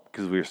them up?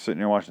 Because we were sitting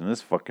here watching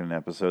this fucking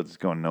episode that's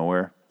going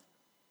nowhere.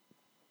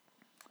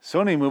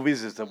 Sony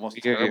movies is the most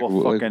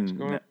terrible fucking...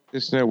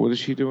 What is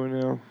she doing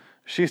now?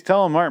 She's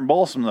telling Martin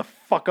Balsam to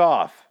fuck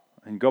off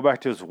and go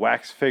back to his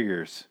wax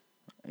figures.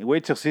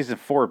 Wait till season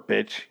 4,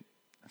 bitch.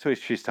 That's what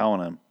she's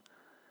telling him.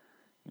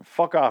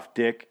 Fuck off,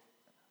 dick.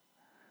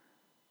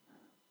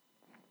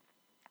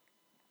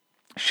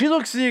 She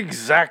looks the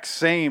exact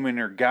same in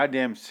her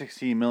goddamn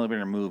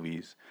 16mm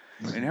movies.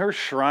 And her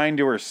shrine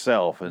to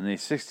herself and the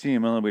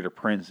 16mm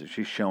prints that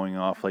she's showing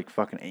off like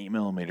fucking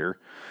 8mm.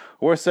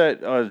 What's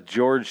that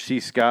George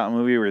C. Scott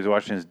movie where he's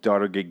watching his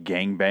daughter get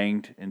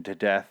gangbanged into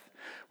death?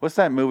 What's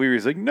that movie where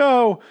he's like,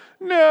 no.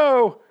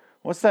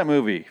 What's that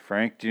movie,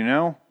 Frank? Do you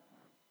know?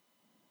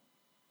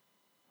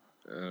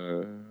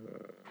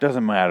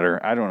 Doesn't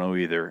matter. I don't know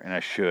either, and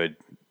I should.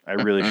 I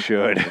really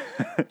should.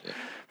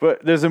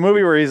 But there's a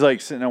movie where he's like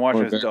sitting and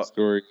watching his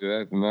story to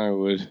that than I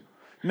would.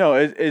 No,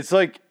 it's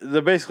like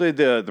basically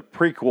the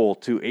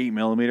prequel to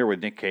 8mm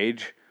with Nick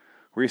Cage,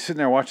 where he's sitting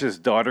there watching his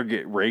daughter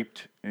get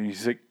raped, and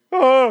he's like,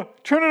 "Oh,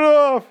 turn it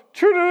off,"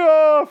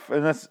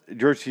 and that's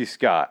George C.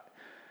 Scott,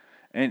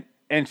 and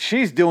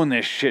she's doing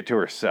this shit to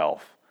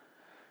herself,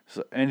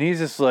 and he's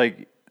just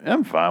like,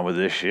 I'm fine with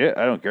this shit.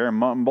 I don't care. I'm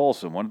Martin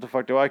Balsam. What the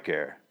fuck do I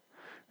care?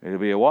 It'll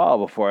be a while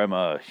before I'm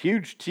a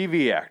huge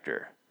TV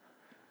actor.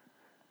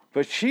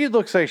 But she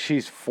looks like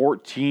she's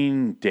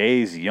 14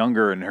 days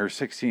younger in her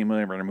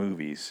 16mm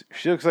movies.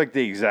 She looks like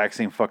the exact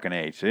same fucking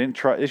age. They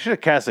should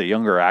have cast a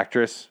younger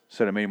actress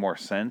so it made more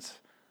sense.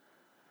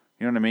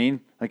 You know what I mean?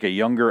 Like a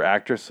younger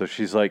actress. So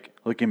she's like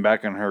looking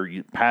back on her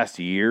past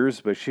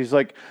years, but she's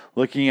like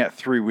looking at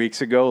 3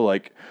 weeks ago,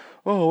 like,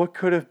 oh, what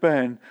could have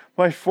been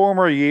my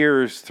former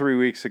years 3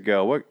 weeks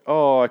ago?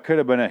 I could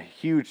have been a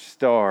huge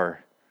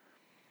star.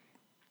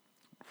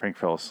 Frank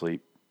fell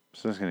asleep,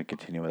 so I'm just going to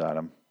continue without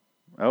him.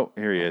 Oh,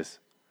 here he is.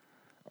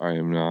 I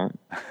am not.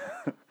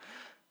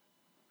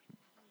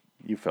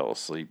 You fell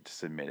asleep,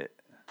 just admit it.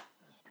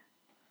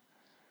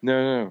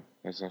 No,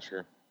 that's not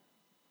true.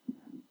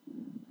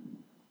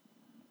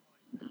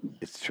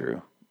 It's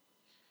true.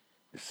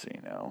 Just so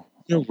you know.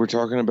 No, we're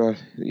talking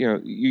about,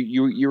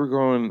 you were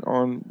going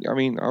on. I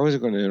mean, I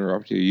wasn't going to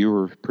interrupt you. You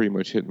were pretty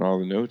much hitting all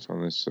the notes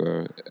on this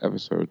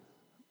episode.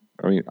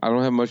 I mean, I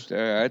don't have much to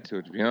add to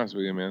it, to be honest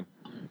with you, man.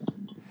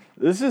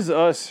 This is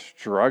us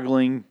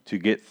struggling to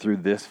get through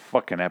this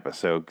fucking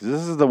episode. Because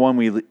this is the one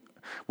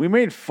we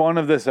made fun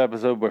of this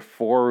episode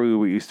before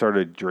we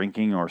started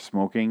drinking or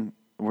smoking.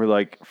 We're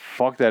like,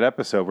 fuck that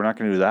episode. We're not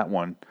going to do that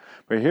one.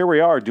 But here we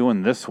are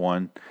doing this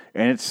one,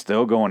 and it's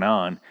still going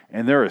on.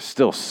 And there is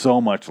still so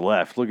much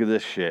left. Look at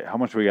this shit. How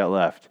much we got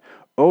left?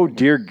 Oh,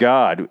 dear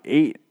God.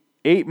 8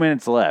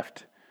 minutes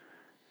left.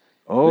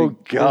 Oh,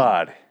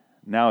 God.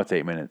 Now it's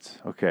 8 minutes.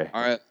 Okay.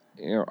 I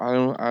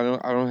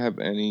don't have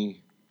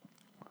any.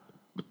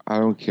 I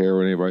don't care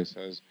what anybody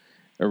says.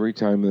 Every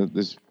time that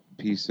this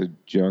piece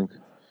of junk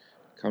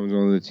comes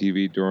on the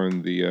TV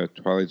during the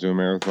Twilight Zone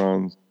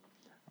marathons,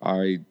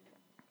 I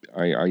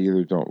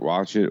either don't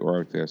watch it, or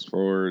I fast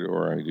forward,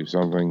 or I do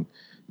something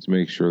to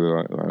make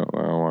sure that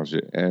I don't watch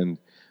it. And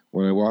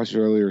when I watched it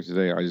earlier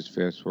today, I just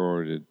fast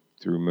forwarded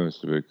through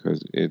most of it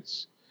because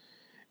it's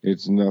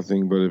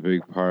nothing but a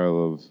big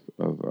pile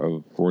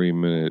of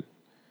 40-minute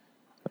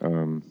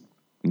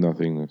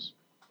nothingness.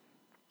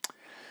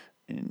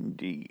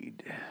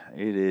 Indeed.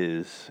 It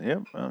is.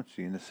 Yep. Well,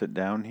 she's going to sit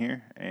down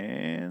here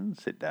and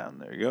sit down.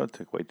 There you go. It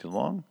took way too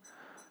long.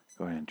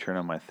 Go ahead and turn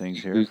on my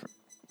things here.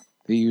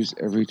 They use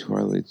every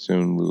Twilight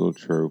Zone little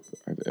trope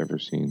I've ever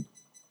seen.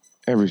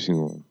 Every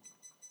single one.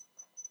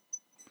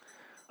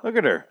 Look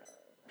at her.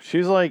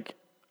 She's like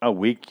a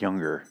week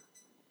younger.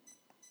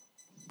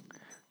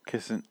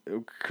 Kissing.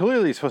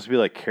 Clearly supposed to be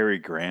like Cary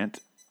Grant.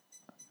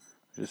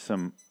 Just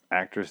some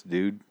actor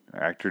dude.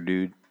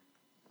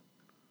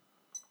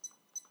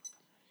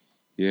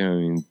 Yeah, I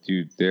mean,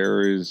 dude, there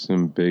is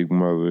some big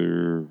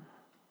mother...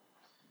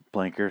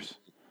 Blankers.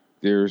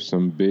 There's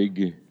some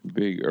big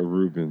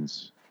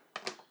Arubans.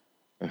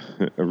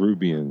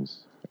 Arubians.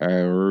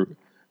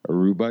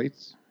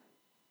 Arubites?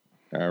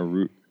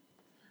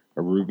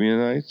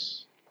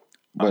 Arubianites?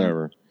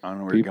 Whatever. I don't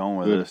know where you're going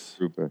with this.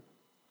 Aruba,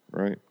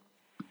 right?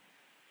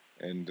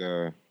 And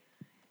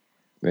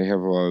they have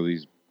a lot of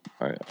these,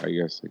 I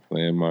guess, like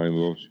landmine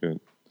bullshit.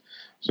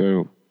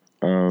 So,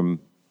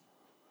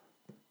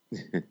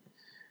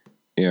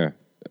 yeah,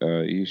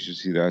 you should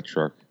see that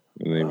truck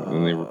when they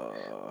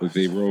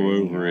roll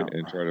over it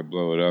and try to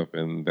blow it up,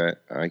 and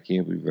that I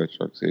can't believe that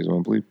truck stays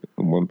in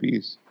one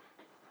piece.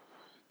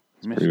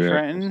 Miss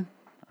Trenton,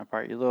 I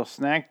brought you a little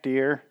snack,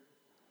 dear.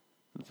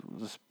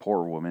 This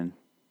poor woman.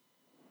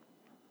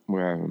 What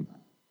happened?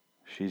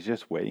 She's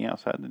just waiting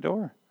outside the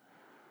door,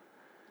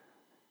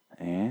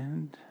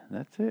 and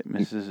that's it.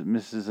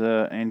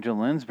 Mrs. Angela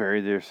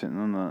Lansbury there sitting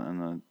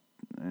in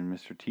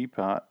Mr.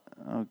 Teapot.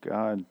 Oh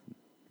God.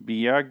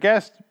 Be our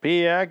guest.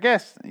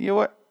 You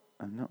what?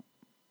 No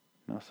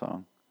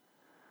song.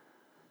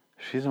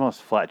 She's the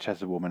most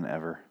flat-chested woman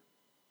ever.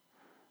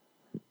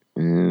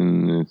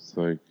 And it's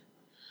like,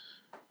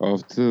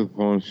 off to the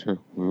pawn shop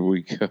where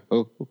we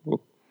go.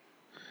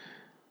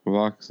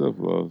 Locks of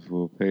love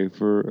will pay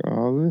for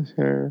all this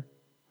hair.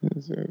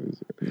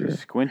 She's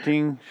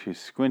squinting.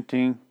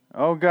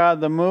 Oh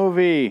God, the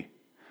movie.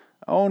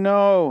 Oh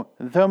no,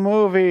 the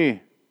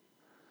movie.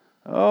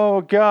 Oh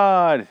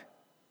God.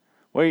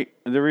 Wait,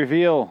 the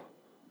reveal.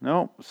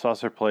 Nope,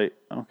 saucer plate.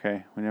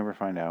 Okay, we never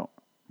find out.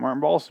 Martin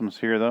Balsam's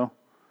here, though.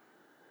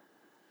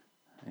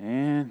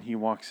 And he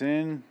walks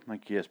in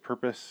like he has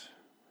purpose.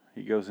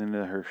 He goes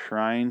into her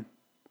shrine.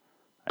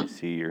 I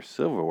see your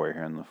silverware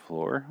here on the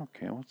floor.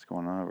 Okay, what's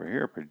going on over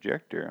here? A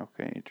projector.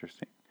 Okay,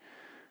 interesting.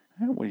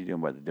 What are you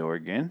doing by the door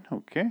again?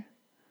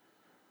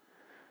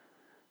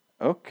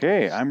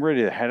 Okay, I'm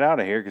ready to head out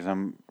of here because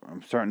I'm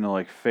starting to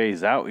like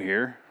phase out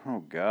here.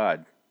 Oh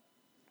God.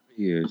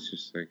 Yeah, it's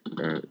just like,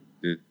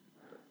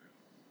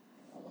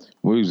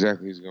 what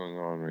exactly is going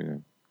on right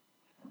now?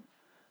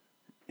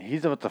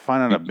 He's about to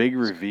find out a big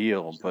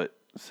reveal, but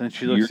since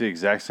she looks the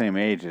exact same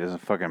age, it doesn't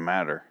fucking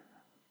matter.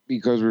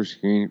 Because we're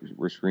screen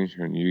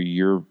sharing,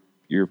 your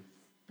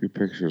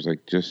picture is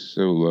like just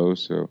so low,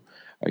 so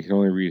I can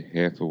only read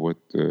half of what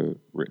the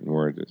written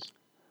word is.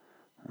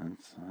 I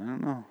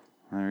don't know.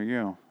 There you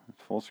go.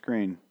 It's full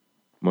screen.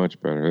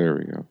 Much better. There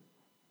we go.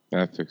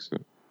 That fixed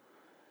it.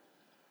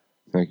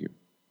 Thank you.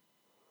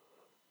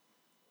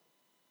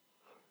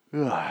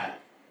 Ugh.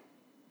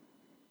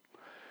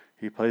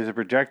 He plays a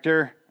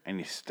projector and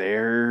he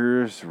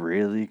stares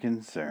really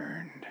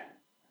concerned.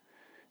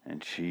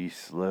 And she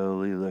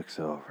slowly looks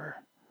over.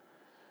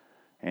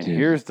 And Dude.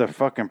 here's the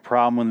fucking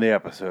problem with the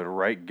episode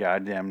right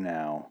goddamn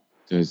now.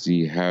 Does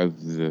he have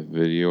the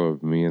video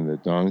of me and the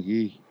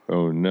donkey?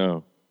 Oh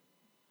no.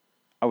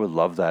 I would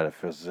love that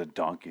if it was a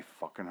donkey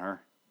fucking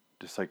her.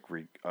 Just like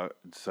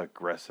just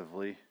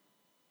aggressively.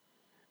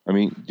 I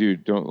mean,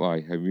 dude, don't lie.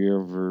 Have you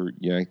ever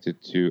yanked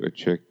it to a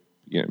chick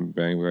getting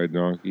banged by a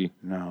donkey?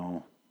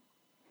 No.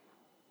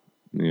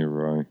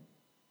 Neither have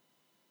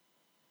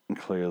I.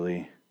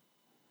 Clearly.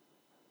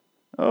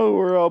 Oh,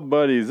 we're all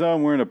buddies.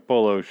 I'm wearing a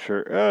polo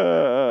shirt.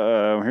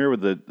 I'm here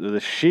with the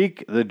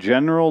Sheik, the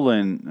General,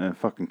 and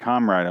fucking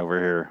Comrade over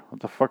here.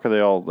 What the fuck are they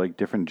all, like,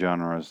 different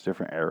genres,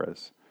 different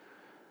eras?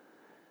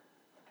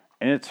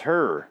 And it's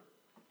her.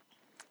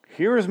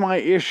 Here's my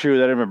issue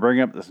that I've been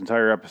bringing up this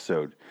entire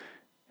episode.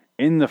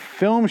 In the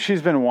film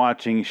she's been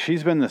watching,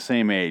 she's been the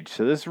same age.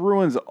 So this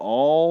ruins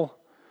all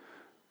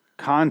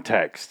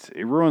context.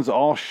 It ruins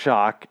all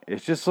shock.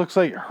 It just looks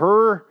like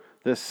her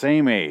the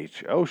same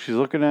age. Oh, she's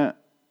looking at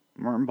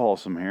Martin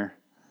Balsam here.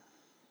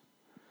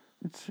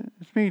 It's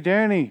me,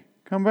 Danny.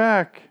 Come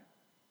back.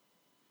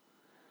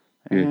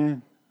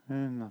 And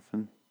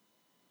nothing.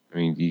 I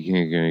mean, you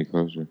can't get any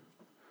closer.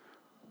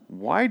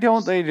 Why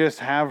don't they just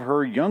have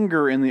her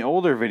younger in the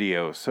older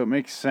videos so it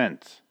makes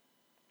sense?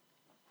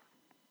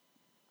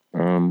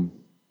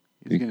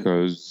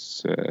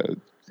 Because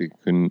they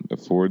couldn't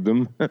afford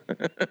them.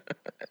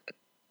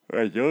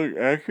 A young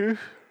actress?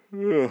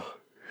 Ugh.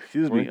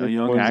 Excuse me, a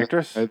young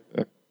actress?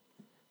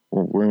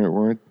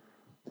 Weren't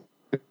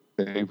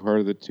they part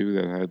of the two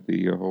that had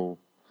the whole,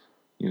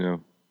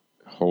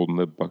 holding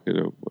the bucket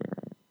over?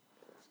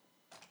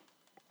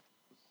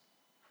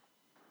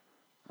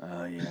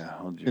 Yeah,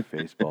 hold your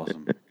face,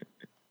 Balsam.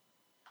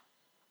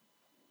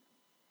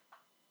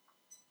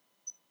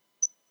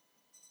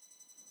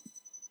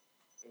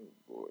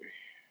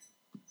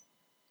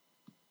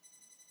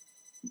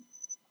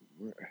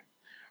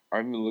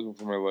 I've been looking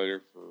for my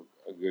lighter for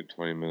a good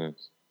 20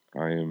 minutes.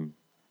 I am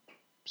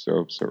so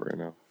upset right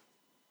now.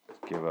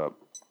 Give up.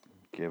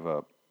 Give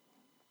up.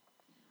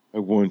 I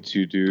want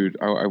to, dude.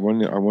 I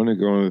want to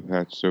go on the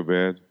patch so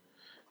bad,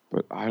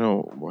 but I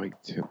don't want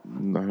to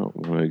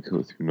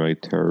go through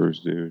night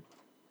terrors, dude.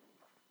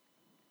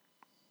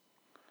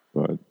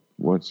 But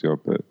what's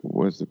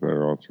the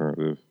better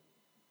alternative?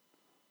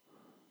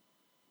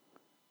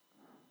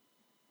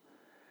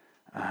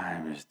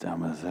 I'm just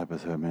done with this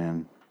episode,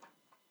 man.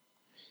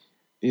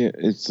 Yeah,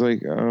 it's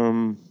like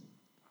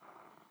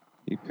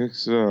he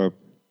picks it up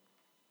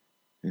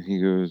and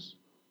he goes,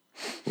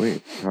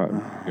 "Wait,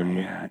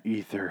 yeah,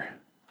 ether."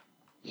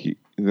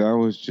 That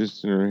was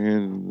just in her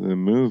hand in the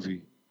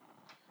movie,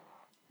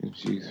 and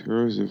she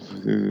throws it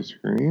through the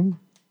screen.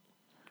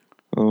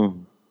 Oh,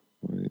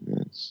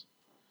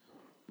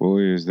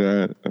 boy, is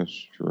that a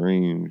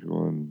strange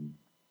one.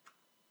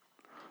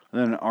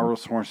 And then Arnold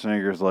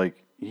Schwarzenegger's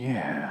like,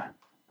 "Yeah,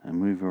 a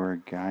movie where a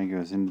guy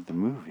goes into the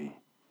movie."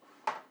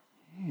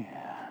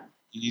 Yeah.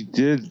 He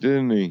did,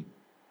 didn't he?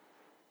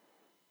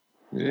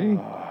 Did he?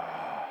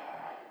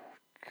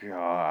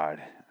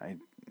 God, I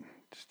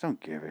just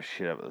don't give a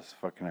shit about this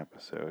fucking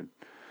episode.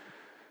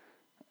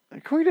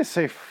 Can we just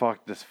say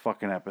fuck this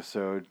fucking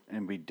episode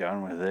and be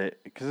done with it?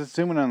 Because it's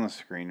zooming on the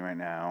screen right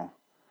now.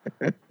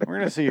 We're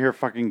going to see her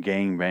fucking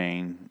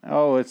gangbang.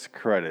 Oh, it's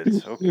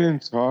credits. We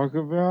didn't talk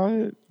about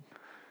it?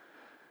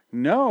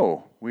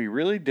 No, we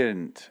really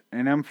didn't.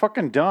 And I'm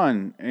fucking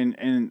done.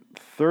 In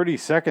 30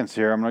 seconds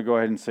here, I'm going to go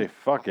ahead and say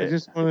fuck it. I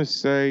just want to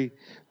say,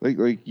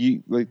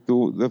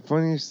 the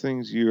funniest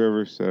things you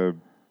ever said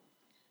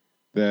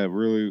that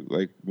really,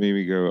 made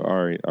me go,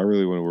 all right, I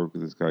really want to work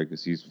with this guy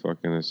because he's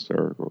fucking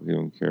hysterical. He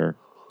don't care.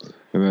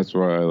 And that's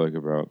what I like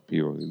about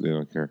people. They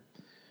don't care.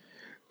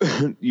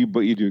 But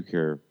you do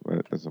care.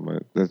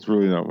 That's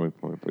really not my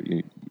point, but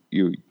you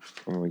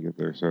I want to get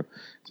there. So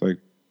it's like,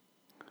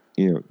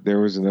 there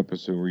was an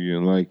episode where you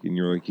didn't like, and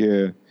you're like,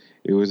 yeah,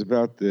 it was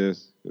about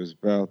this, it was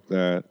about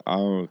that. I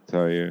don't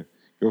tell you,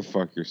 go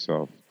fuck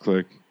yourself.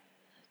 Click.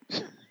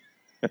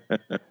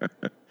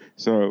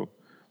 So,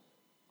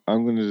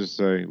 I'm gonna just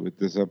say with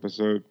this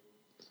episode,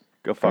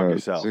 go fuck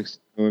yourself.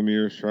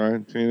 6mm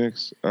Shrine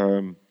Phoenix.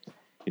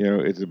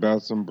 It's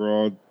about some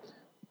old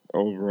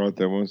broad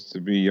that wants to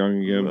be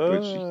young again,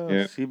 but she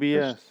can't.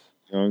 CBS.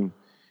 Young,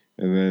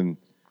 and then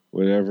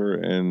whatever,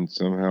 and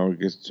somehow it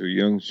gets to a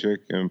young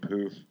chick, and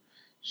poof,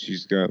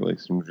 she's got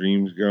some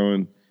dreams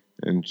going,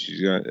 and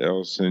she's got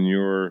El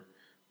Senor,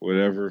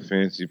 whatever,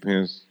 fancy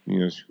pants,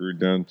 screwed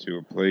down to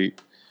a plate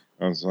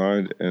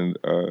outside, and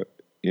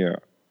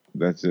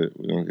that's it.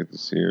 We don't get to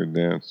see her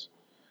dance,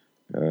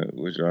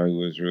 which I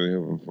was really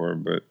hoping for,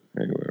 but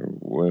hey,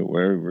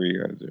 whatever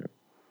you gotta do.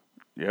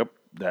 Yep,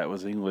 that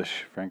was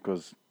English. Frank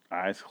was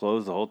eyes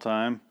closed the whole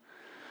time.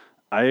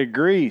 I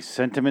agree.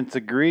 Sentiments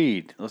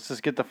agreed. Let's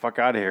just get the fuck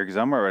out of here because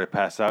I'm about ready to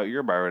pass out.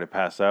 You're about ready to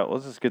pass out.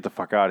 Let's just get the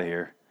fuck out of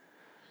here.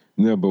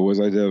 No, but was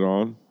I dead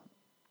on?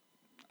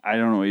 I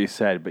don't know what you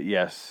said, but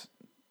yes.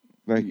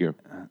 Thank you.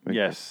 Thank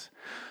Yes.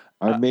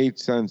 you. I made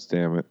sense,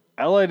 damn it.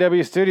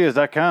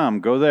 LIWstudios.com.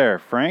 Go there.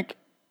 Frank?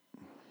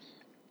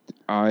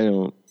 I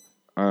don't.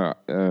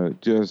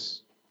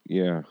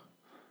 Yeah.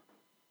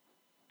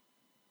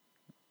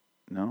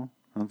 No?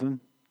 Nothing?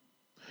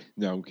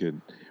 No, I'm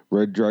kidding.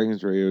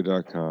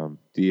 RedDragonsRadio.com.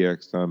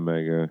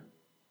 DX.mega.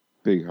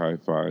 Big high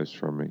fives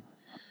from me.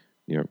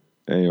 Yep.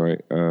 Anyway,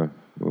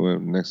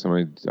 next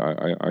time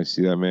I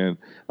see that man,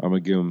 I'm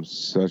going to give him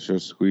such a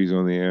squeeze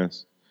on the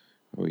ass.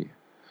 Oh, yeah.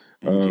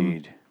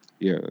 Indeed.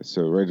 Yeah,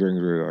 so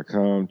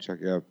RedDragonsRadio.com. Check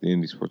out the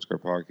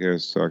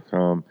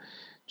IndieSportsCarPodcast.com.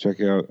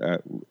 Check out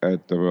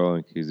at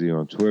WLNKZ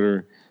on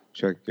Twitter.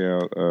 Check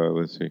out,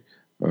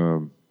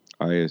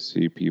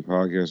 ISCP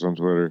Podcast on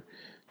Twitter.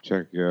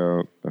 Check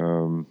out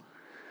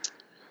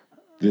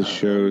this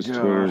show's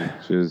Twitter,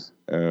 which is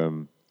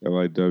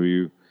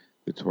LIW,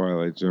 The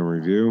Twilight Zone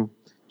Review.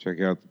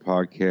 Check out the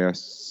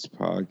podcast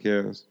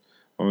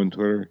on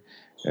Twitter.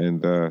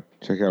 And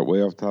check out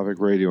Way Off Topic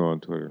Radio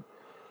on Twitter.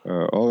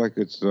 All that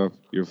good stuff.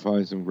 You'll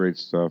find some great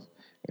stuff.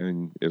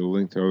 And it'll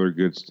link to other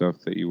good stuff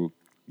that you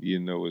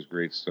know is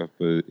great stuff,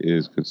 but it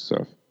is good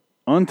stuff.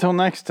 Until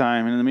next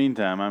time, in the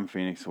meantime, I'm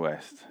Phoenix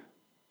West.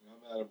 I'm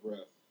out of breath.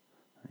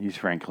 He's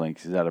Frank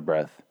Links. He's out of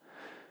breath.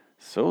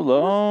 So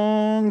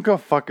long. Go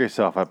fuck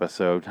yourself,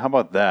 episode. How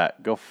about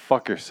that? Go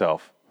fuck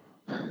yourself.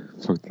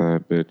 Fuck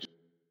that bitch.